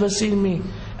have never seen me.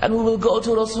 And we will go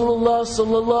to Rasulullah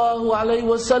sallallahu alayhi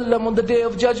wa sallam on the Day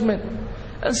of Judgment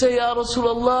and say, Ya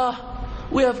Rasulullah,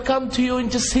 we have come to you,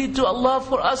 intercede to Allah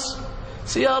for us.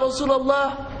 Say, Ya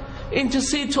Rasulullah,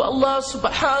 intercede to Allah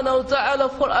subhanahu wa ta'ala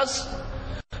for us.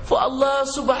 For Allah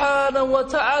subhanahu wa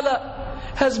ta'ala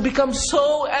has become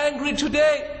so angry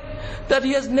today that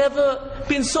He has never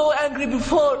been so angry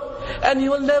before, and He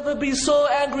will never be so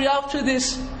angry after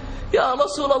this. Ya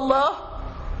Rasulullah,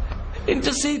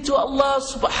 intercede to Allah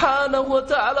subhanahu wa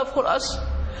ta'ala for us.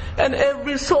 And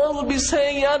every soul will be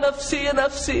saying, Ya nafsi, Ya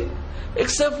nafsi,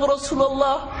 except for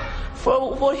Rasulullah.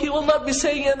 For he will not be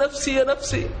saying, Ya nafsi, Ya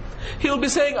nafsi. He will be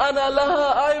saying, Ana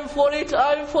laha, I am for it,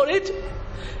 I am for it.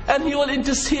 And he will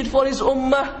intercede for his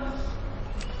ummah.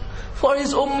 For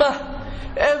his ummah.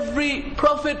 Every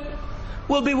prophet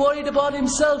will be worried about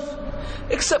himself,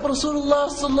 except Rasulullah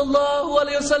sallallahu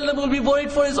alayhi wasallam will be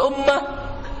worried for his ummah.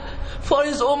 For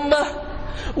his ummah.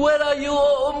 Where are you,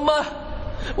 O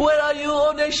ummah? Where are you,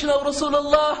 O nation of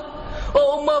Rasulullah?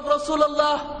 O ummah of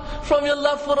Rasulullah, from your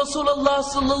love for Rasulullah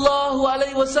sallallahu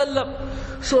alayhi wasallam.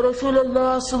 So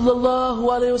Rasulullah sallallahu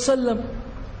alayhi wasallam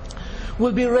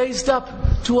will be raised up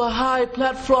to a high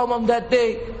platform on that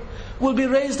day. Will be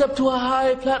raised up to a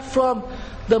high platform,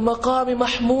 the Maqam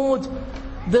Mahmud,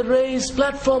 the raised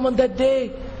platform on that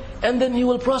day. And then he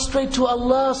will prostrate to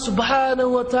Allah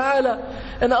subhanahu wa ta'ala.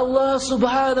 And Allah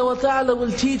subhanahu wa ta'ala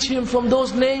will teach him from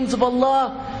those names of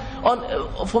Allah,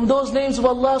 from those names of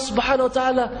Allah subhanahu wa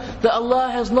ta'ala that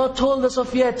Allah has not told us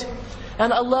of yet.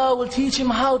 And Allah will teach him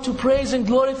how to praise and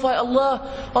glorify Allah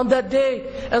on that day.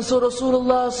 And so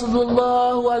Rasulullah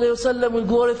sallallahu alayhi wasallam will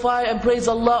glorify and praise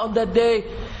Allah on that day.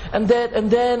 And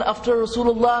then after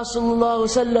Rasulullah sallallahu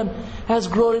alayhi wasallam has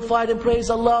glorified and praised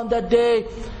Allah on that day,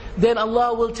 then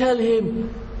Allah will tell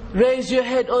him, raise your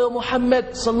head, O Muhammad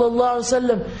sallallahu alaihi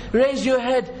wasallam. Raise your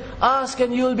head, ask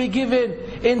and you will be given.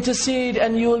 Intercede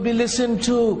and you will be listened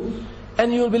to.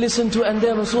 And you will be listened to. And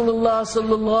then Rasulullah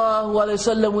sallallahu alaihi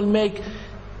wasallam will make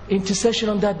intercession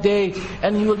on that day.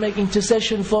 And he will make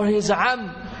intercession for his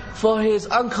for his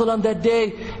uncle on that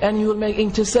day. And he will make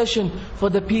intercession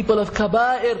for the people of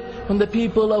Kaba'ir, from the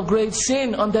people of great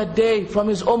sin on that day, from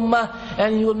his ummah.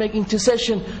 And he will make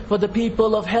intercession for the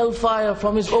people of hellfire,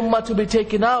 from his ummah to be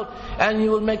taken out. And he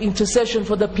will make intercession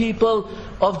for the people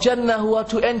of Jannah who are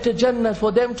to enter Jannah,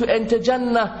 for them to enter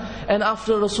Jannah. And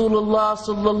after Rasulullah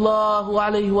sallallahu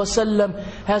alayhi wasallam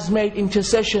has made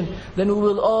intercession, then we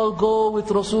will all go with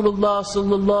Rasulullah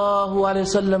sallallahu alayhi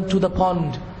wasallam to the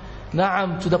pond.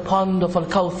 Na'am, to the pond of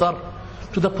Al-Kawthar.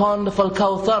 To the pond of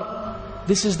Al-Kawthar.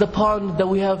 This is the pond that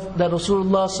we have, that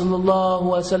Rasulullah sallallahu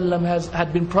alaihi wasallam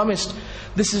had been promised.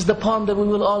 This is the pond that we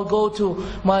will all go to.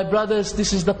 My brothers,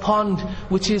 this is the pond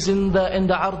which is in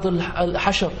the Ard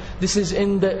al-Hashr. This is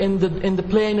in the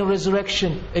plain of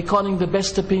resurrection, according to the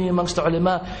best opinion amongst the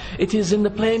ulama. It is in the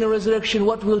plain of resurrection.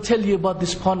 What will tell you about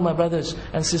this pond, my brothers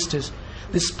and sisters?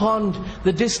 This pond,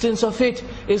 the distance of it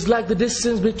is like the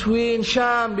distance between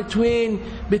Sham, between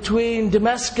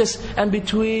Damascus and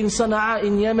between Sana'a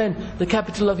in Yemen, the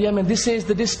capital of Yemen. This is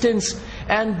the distance.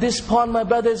 And this pond, my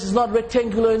brothers, is not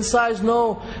rectangular in size,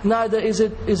 no. Neither is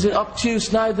it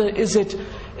obtuse, neither is it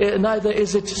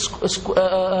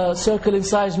circle in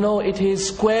size, no. It is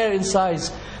square in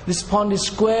size. This pond is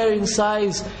square in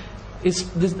size.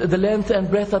 The length and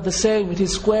breadth are the same. It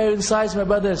is square in size, my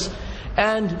brothers.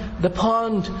 And the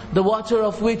pond, the water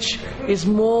of which is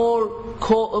more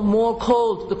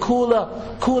cold, the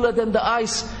cooler than the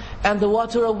ice, and the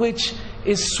water of which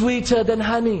is sweeter than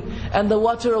honey, and the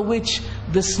water of which,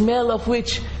 the smell of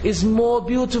which is more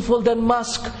beautiful than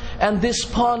musk. And this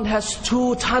pond has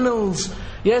 2 tunnels.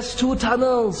 Yes, 2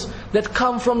 tunnels that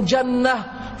come from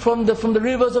Jannah, from the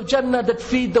rivers of Jannah that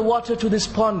feed the water to this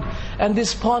pond. And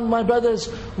this pond, my brothers,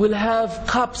 will have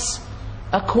cups,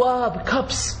 akwab,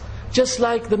 cups, just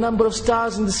like the number of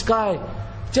stars in the sky.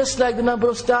 Just like the number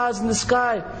of stars in the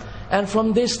sky. And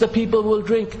from this the people will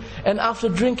drink. And after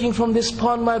drinking from this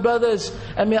pond, my brothers,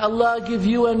 and may Allah give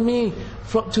you and me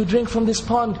to drink from this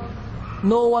pond,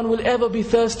 no one will ever be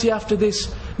thirsty after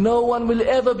this. No one will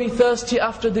ever be thirsty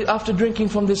after drinking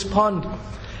from this pond.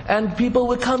 And people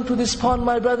will come to this pond,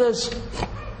 my brothers,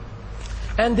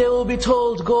 and they will be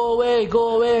told, go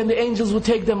away, and the angels will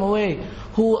take them away.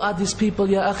 Who are these people,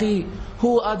 ya akhi?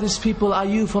 Who are these people? Are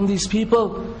you from these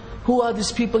people? Who are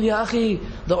these people, ya akhi?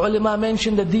 The ulama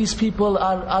mentioned that these people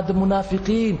are the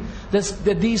munafiqeen.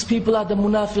 That these people are the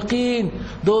munafiqeen.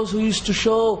 Those who used to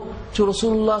show to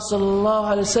Rasulullah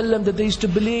sallallahu alaihi wasallam that they used to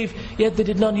believe, yet they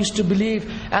did not used to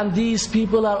believe. And these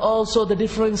people are also the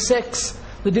different sects.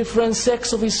 The different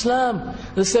sects of Islam,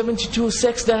 the 72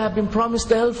 sects that have been promised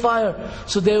the hellfire.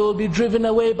 So they will be driven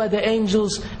away by the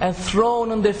angels and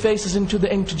thrown on their faces into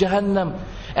Jahannam.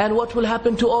 And what will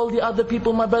happen to all the other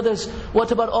people, my brothers?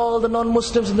 What about all the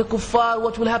non-Muslims and the kuffar?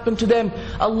 What will happen to them?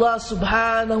 Allah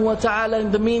subhanahu wa ta'ala,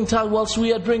 in the meantime, whilst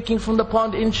we are drinking from the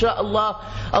pond,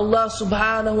 inshaAllah, Allah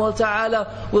subhanahu wa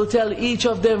ta'ala will tell each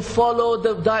of them, follow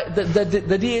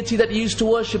the deity that you used to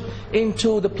worship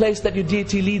into the place that your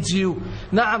deity leads you.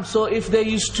 Naam, so if they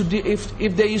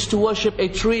used to worship a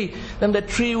tree, then the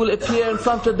tree will appear in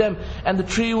front of them, and the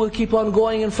tree will keep on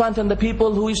going in front, and the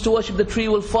people who used to worship the tree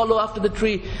will follow after the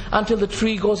tree until the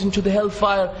tree goes into the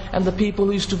hellfire, and the people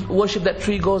who used to worship that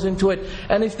tree goes into it.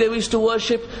 And if they used to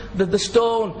worship the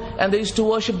stone, and they used to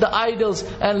worship the idols,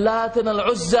 and Lat and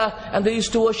Al-Uzza, and they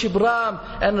used to worship Ram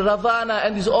and Ravana,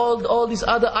 and all these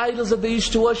other idols that they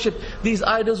used to worship, these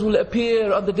idols will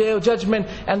appear on the Day of Judgment,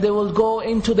 and they will go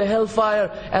into the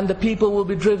hellfire, and the people will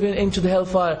be driven into the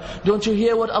hellfire. Don't you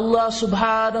hear what Allah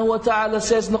subhanahu wa ta'ala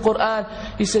says in the Quran?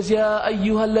 He says, Ya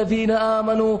ayyuhal ladhina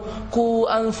amanu, Qu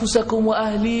anfusakum wa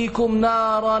ahlikum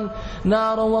naran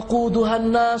waquduha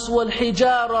an-nas wal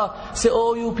hijara. Say,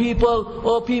 oh you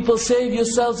people, save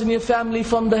yourselves and your family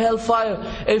from the hellfire,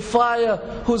 a fire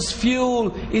whose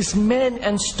fuel is men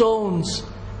and stones.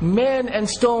 Men and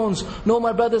stones. No,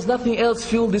 my brothers, nothing else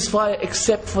fueled this fire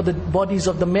except for the bodies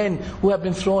of the men who have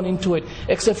been thrown into it,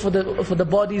 except for the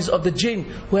bodies of the jinn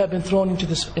who have been thrown into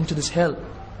this hell.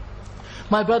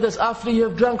 My brothers, after you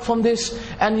have drunk from this,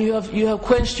 and you have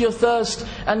quenched your thirst,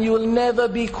 and you will never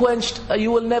be quenched,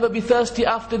 you will never be thirsty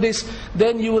after this,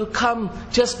 then you will come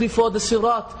just before the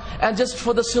Sirat, and just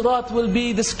before the Sirat will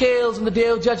be the scales on the Day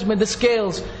of Judgment, the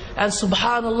scales. And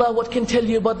subhanallah, what can tell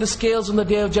you about the scales on the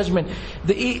Day of Judgment?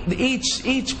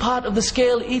 Each part of the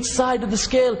scale, each side of the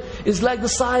scale is like the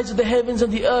sides of the heavens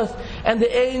and the earth. And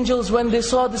the angels, when they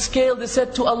saw the scale, they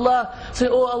said to Allah, say,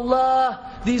 oh Allah,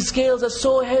 these scales are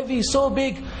so heavy, so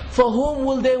big, for whom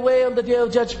will they weigh on the Day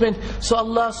of Judgment? So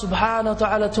Allah subhanahu wa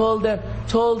ta'ala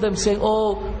told them saying,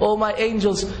 oh my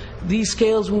angels, these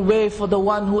scales will weigh for the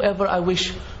one whoever I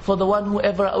wish. For the one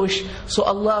whoever I wish. So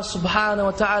Allah subhanahu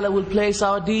wa ta'ala will place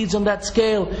our deeds on that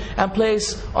scale, and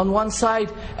place on one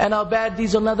side, and our bad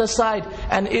deeds on the other side.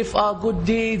 And if our good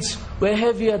deeds were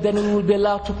heavier, then we will be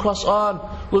allowed to cross on.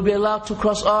 We'll be allowed to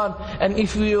cross on. And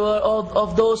if we were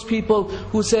of those people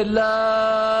who said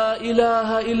La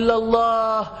ilaha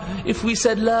illallah, if we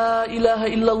said La ilaha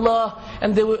illallah,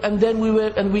 and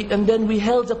then we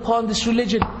held upon this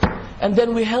religion,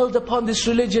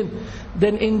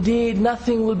 then indeed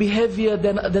nothing will be heavier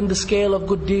than the scale of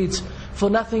good deeds. For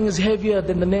nothing is heavier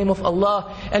than the name of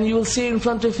Allah. And you will see in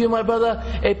front of you, my brother,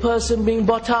 a person being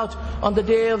brought out on the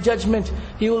Day of Judgment.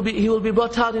 He will be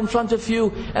brought out in front of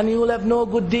you, and he will have no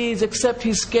good deeds except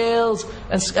his scales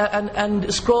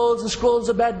and scrolls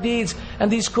of bad deeds.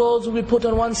 And these scrolls will be put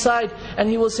on one side, and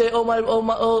he will say,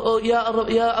 Ya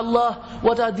Allah,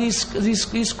 what are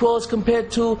these scrolls compared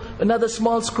to another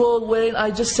small scroll wherein I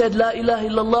just said La ilaha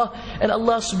illallah? And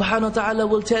Allah subhanahu wa ta'ala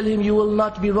will tell him, you will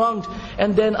not be wronged.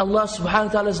 And then Allah subhanahu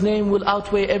wa ta'ala's name will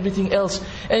outweigh everything else.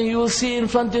 And you will see in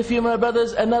front of you, my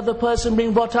brothers, another person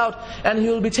being brought out, and he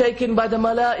will be taken by the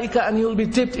malaika, and he will be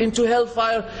dipped into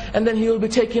hellfire, and then he will be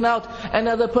taken out.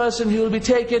 Another person, he will be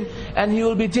taken, and he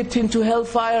will be dipped into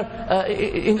hellfire,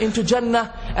 into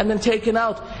Jannah, and then taken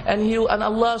out. And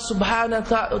Allah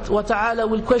subhanahu wa ta'ala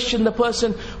will question the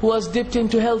person who was dipped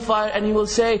into hellfire, and he will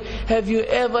say, have you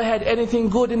ever had anything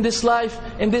good in this life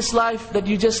that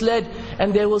you just led?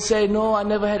 And they will say, no, I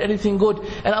never had anything good.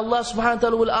 And Allah subhanahu wa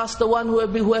ta'ala will ask the one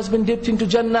who has been dipped into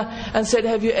Jannah and said,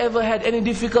 have you ever had any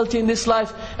difficulty in this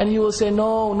life? And he will say,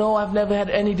 no, I've never had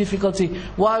any difficulty.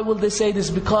 Why will they say this?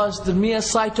 Because the mere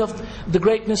sight of the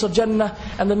greatness of Jannah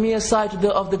and the mere sight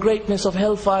of the greatness of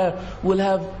hellfire will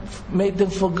have made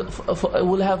them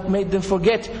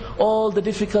forget all the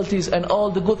difficulties and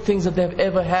all the good things that they have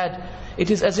ever had. It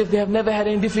is as if they have never had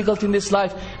any difficulty in this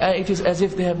life, and it is as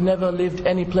if they have never lived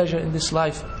any pleasure in this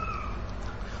life.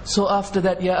 So after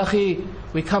that, Ya Akhi,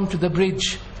 we come to the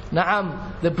bridge.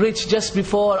 Naam, the bridge just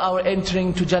before our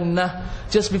entering to Jannah,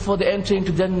 just before the entering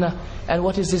to Jannah. And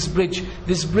what is this bridge?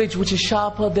 This bridge which is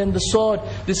sharper than the sword,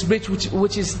 this bridge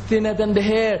which is thinner than the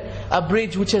hair, a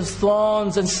bridge which has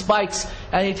thorns and spikes,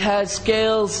 and it has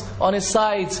scales on its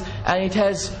sides, and it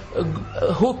has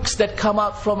hooks that come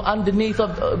out from underneath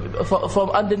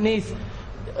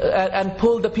and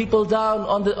pull the people down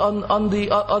on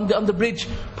the bridge,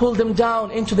 pull them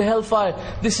down into the hellfire.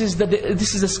 This is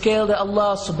the scale that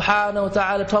Allah subhanahu wa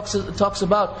ta'ala talks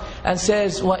about, and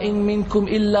says, وَإِن مِّنكُمْ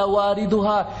إِلَّا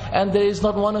وَارِدُهَا, and there is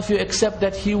not one of you except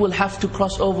that he will have to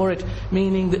cross over it,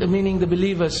 meaning the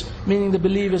believers.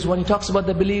 When he talks about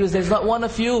the believers, there is not one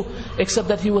of you except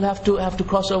that he will have to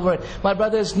cross over it. My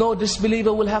brothers, no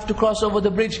disbeliever will have to cross over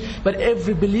the bridge, but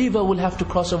every believer will have to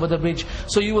cross over the bridge.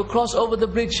 So you will cross over the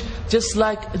bridge just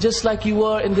like you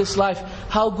were in this life.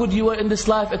 How good you were in this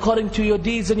life, according to your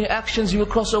deeds and your actions, you will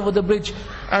cross over the bridge.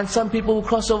 And some people will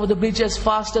cross over the bridge as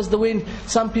fast as the wind,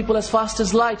 some people as fast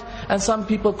as light, and some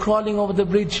people crawling over the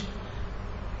bridge.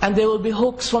 And there will be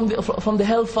hooks from the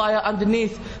hellfire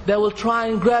underneath. They will try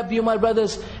and grab you, my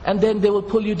brothers, and then they will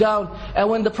pull you down.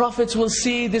 And when the prophets will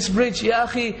see this bridge, Ya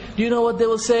akhi, do you know what they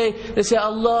will say? They say,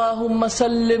 Allahumma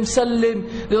sallim,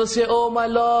 sallim. They will say, oh my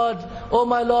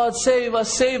Lord, save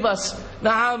us, save us.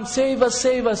 Naam, save us,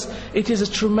 save us. It is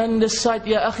a tremendous sight,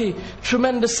 Ya akhi,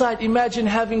 tremendous sight. Imagine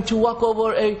having to walk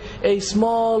over a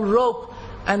small rope,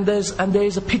 and there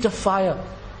is a pit of fire.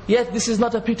 Yet this is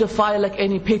not a pit of fire like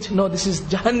any pit. No, this is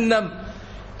Jahannam.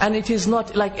 And it is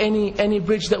not like any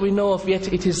bridge that we know of,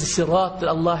 yet it is the sirat that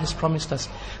Allah has promised us.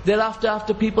 Thereafter,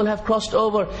 after people have crossed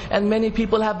over and many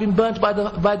people have been burnt by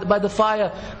the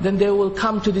fire, then they will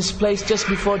come to this place just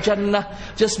before Jannah,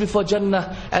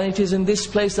 and it is in this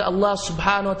place that Allah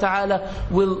subhanahu wa ta'ala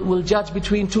will judge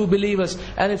between two believers.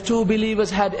 And if two believers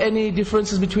had any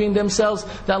differences between themselves,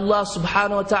 then Allah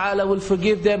subhanahu wa ta'ala will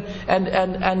forgive them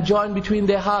and join between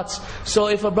their hearts. So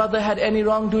if a brother had any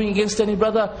wrongdoing against any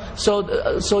brother,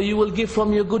 so you will give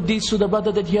from your good deeds to the brother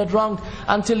that you had wronged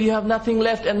until you have nothing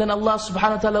left, and then Allah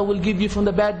subhanahu wa ta'ala will give you from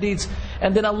the bad deeds.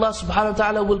 And then Allah subhanahu wa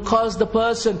ta'ala will cause the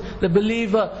person, the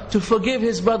believer, to forgive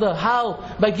his brother.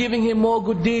 How? By giving him more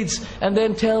good deeds, and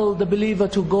then tell the believer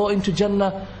to go into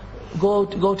Jannah, go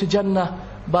to Jannah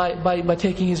by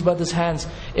taking his brother's hands.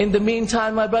 In the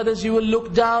meantime, my brothers, you will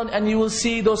look down and you will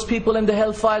see those people in the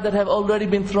hellfire that have already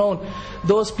been thrown.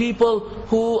 Those people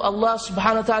who Allah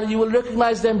subhanahu wa ta'ala, you will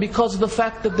recognize them because of the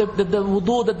fact that the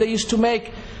wudu that they used to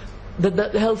make, that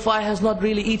the hellfire has not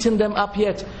really eaten them up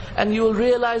yet. And you will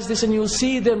realize this, and you will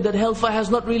see them, that hellfire has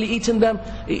not really eaten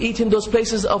those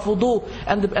places of wudu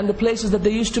and the places that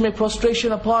they used to make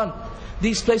prostration upon.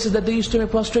 These places that they used to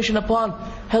make prostration upon,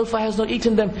 hellfire has not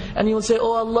eaten them. And you will say,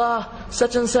 oh Allah,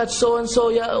 such and such, so and so,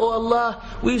 Ya oh Allah,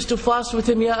 we used to fast with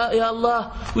him, Ya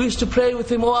Allah, we used to pray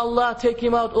with him, oh Allah, take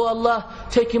him out, oh Allah,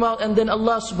 take him out. And then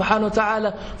Allah subhanahu wa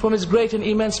ta'ala, from His great and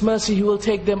immense mercy, He will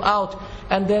take them out.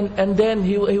 And then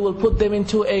He will put them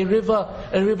into a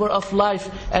river of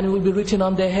life, and it will be written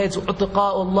on their heads,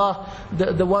 Allah,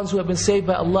 the ones who have been saved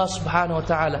by Allah subhanahu wa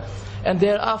ta'ala. And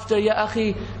thereafter, Ya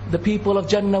akhi, the people of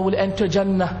Jannah will enter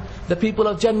Jannah. The people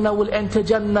of Jannah will enter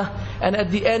Jannah. And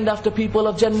at the end, after people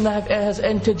of Jannah has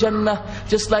entered Jannah,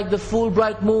 just like the full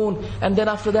bright moon, and then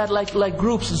after that, like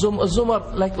groups,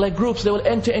 Zumar, like groups, they will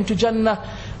enter into Jannah.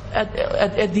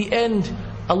 At the end,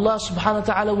 Allah subhanahu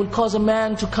wa ta'ala will cause a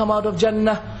man to come out of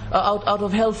Jannah, out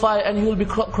of hellfire, and he will be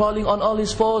crawling on all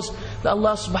his fours.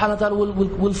 Allah subhanahu wa ta'ala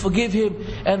will forgive him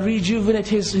and rejuvenate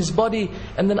his body.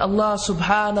 And then Allah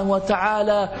subhanahu wa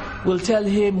ta'ala will tell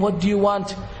him, what do you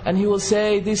want? And he will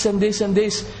say, this and this and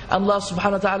this. Allah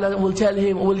subhanahu wa ta'ala will tell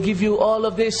him, I will give you all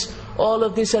of this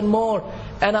and more.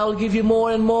 And I will give you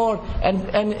more and more,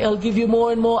 and I'll give you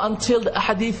more and more, until the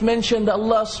hadith mentioned that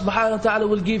Allah subhanahu wa ta'ala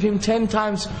will give him 10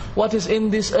 times what is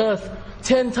in this earth.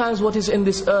 10 times what is in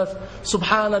this earth.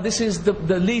 Subhanallah, this is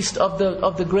the least of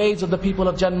the grades of the people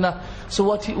of Jannah. So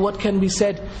what can be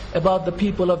said about the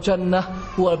people of Jannah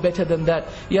who are better than that?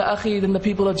 Ya akhi, then the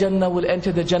people of Jannah will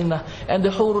enter the Jannah, and the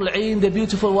Hurul Ain, the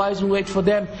beautiful wives, will wait for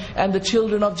them, and the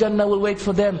children of Jannah will wait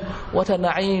for them. What a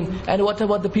na'im. And what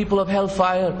about the people of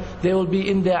hellfire? They will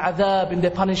be in their adhab, in their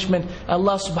punishment.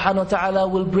 Allah subhanahu wa ta'ala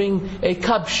will bring a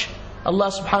kabsh. Allah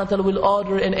subhanahu wa ta'ala will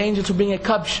order an angel to bring a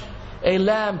kabsh, a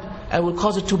lamb, and will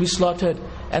cause it to be slaughtered.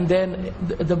 And then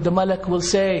the malak will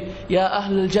say, Ya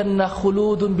Ahl al-Jannah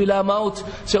khuludun bila maut.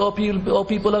 Say, O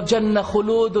people of Jannah,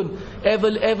 khuludun,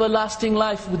 everlasting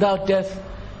life without death.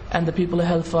 And the people of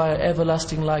hellfire,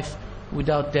 everlasting life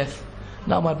without death.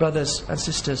 Now my brothers and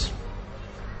sisters,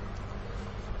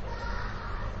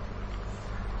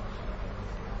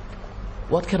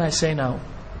 what can I say now?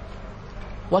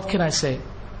 What can I say?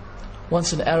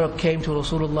 Once an Arab came to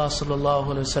Rasulullah sallallahu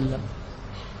alaihi wasallam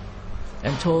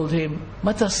and told him,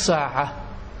 Mata as-sa'a?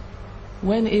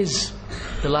 When is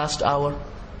the last hour?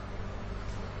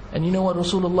 And you know what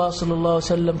Rasulullah sallallahu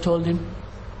alaihi wasallam told him?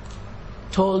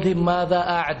 Told him, Mada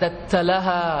a'datta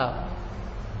laha?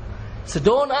 So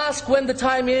don't ask when the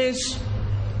time is.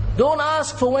 Don't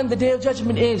ask for when the Day of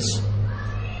Judgment is.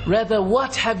 Rather,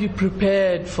 what have you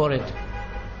prepared for it?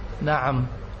 Na'am.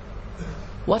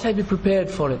 What have you prepared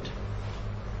for it?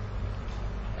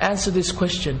 Answer this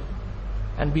question,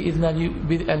 and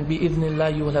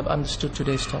bi-idhnillah you will have understood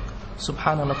today's talk.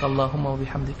 Subhanallah Allahumma wa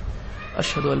bihamdik.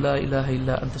 Ashhadu an la ilaha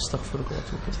illa anta astaghfiruka wa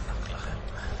atubu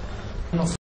ilayk.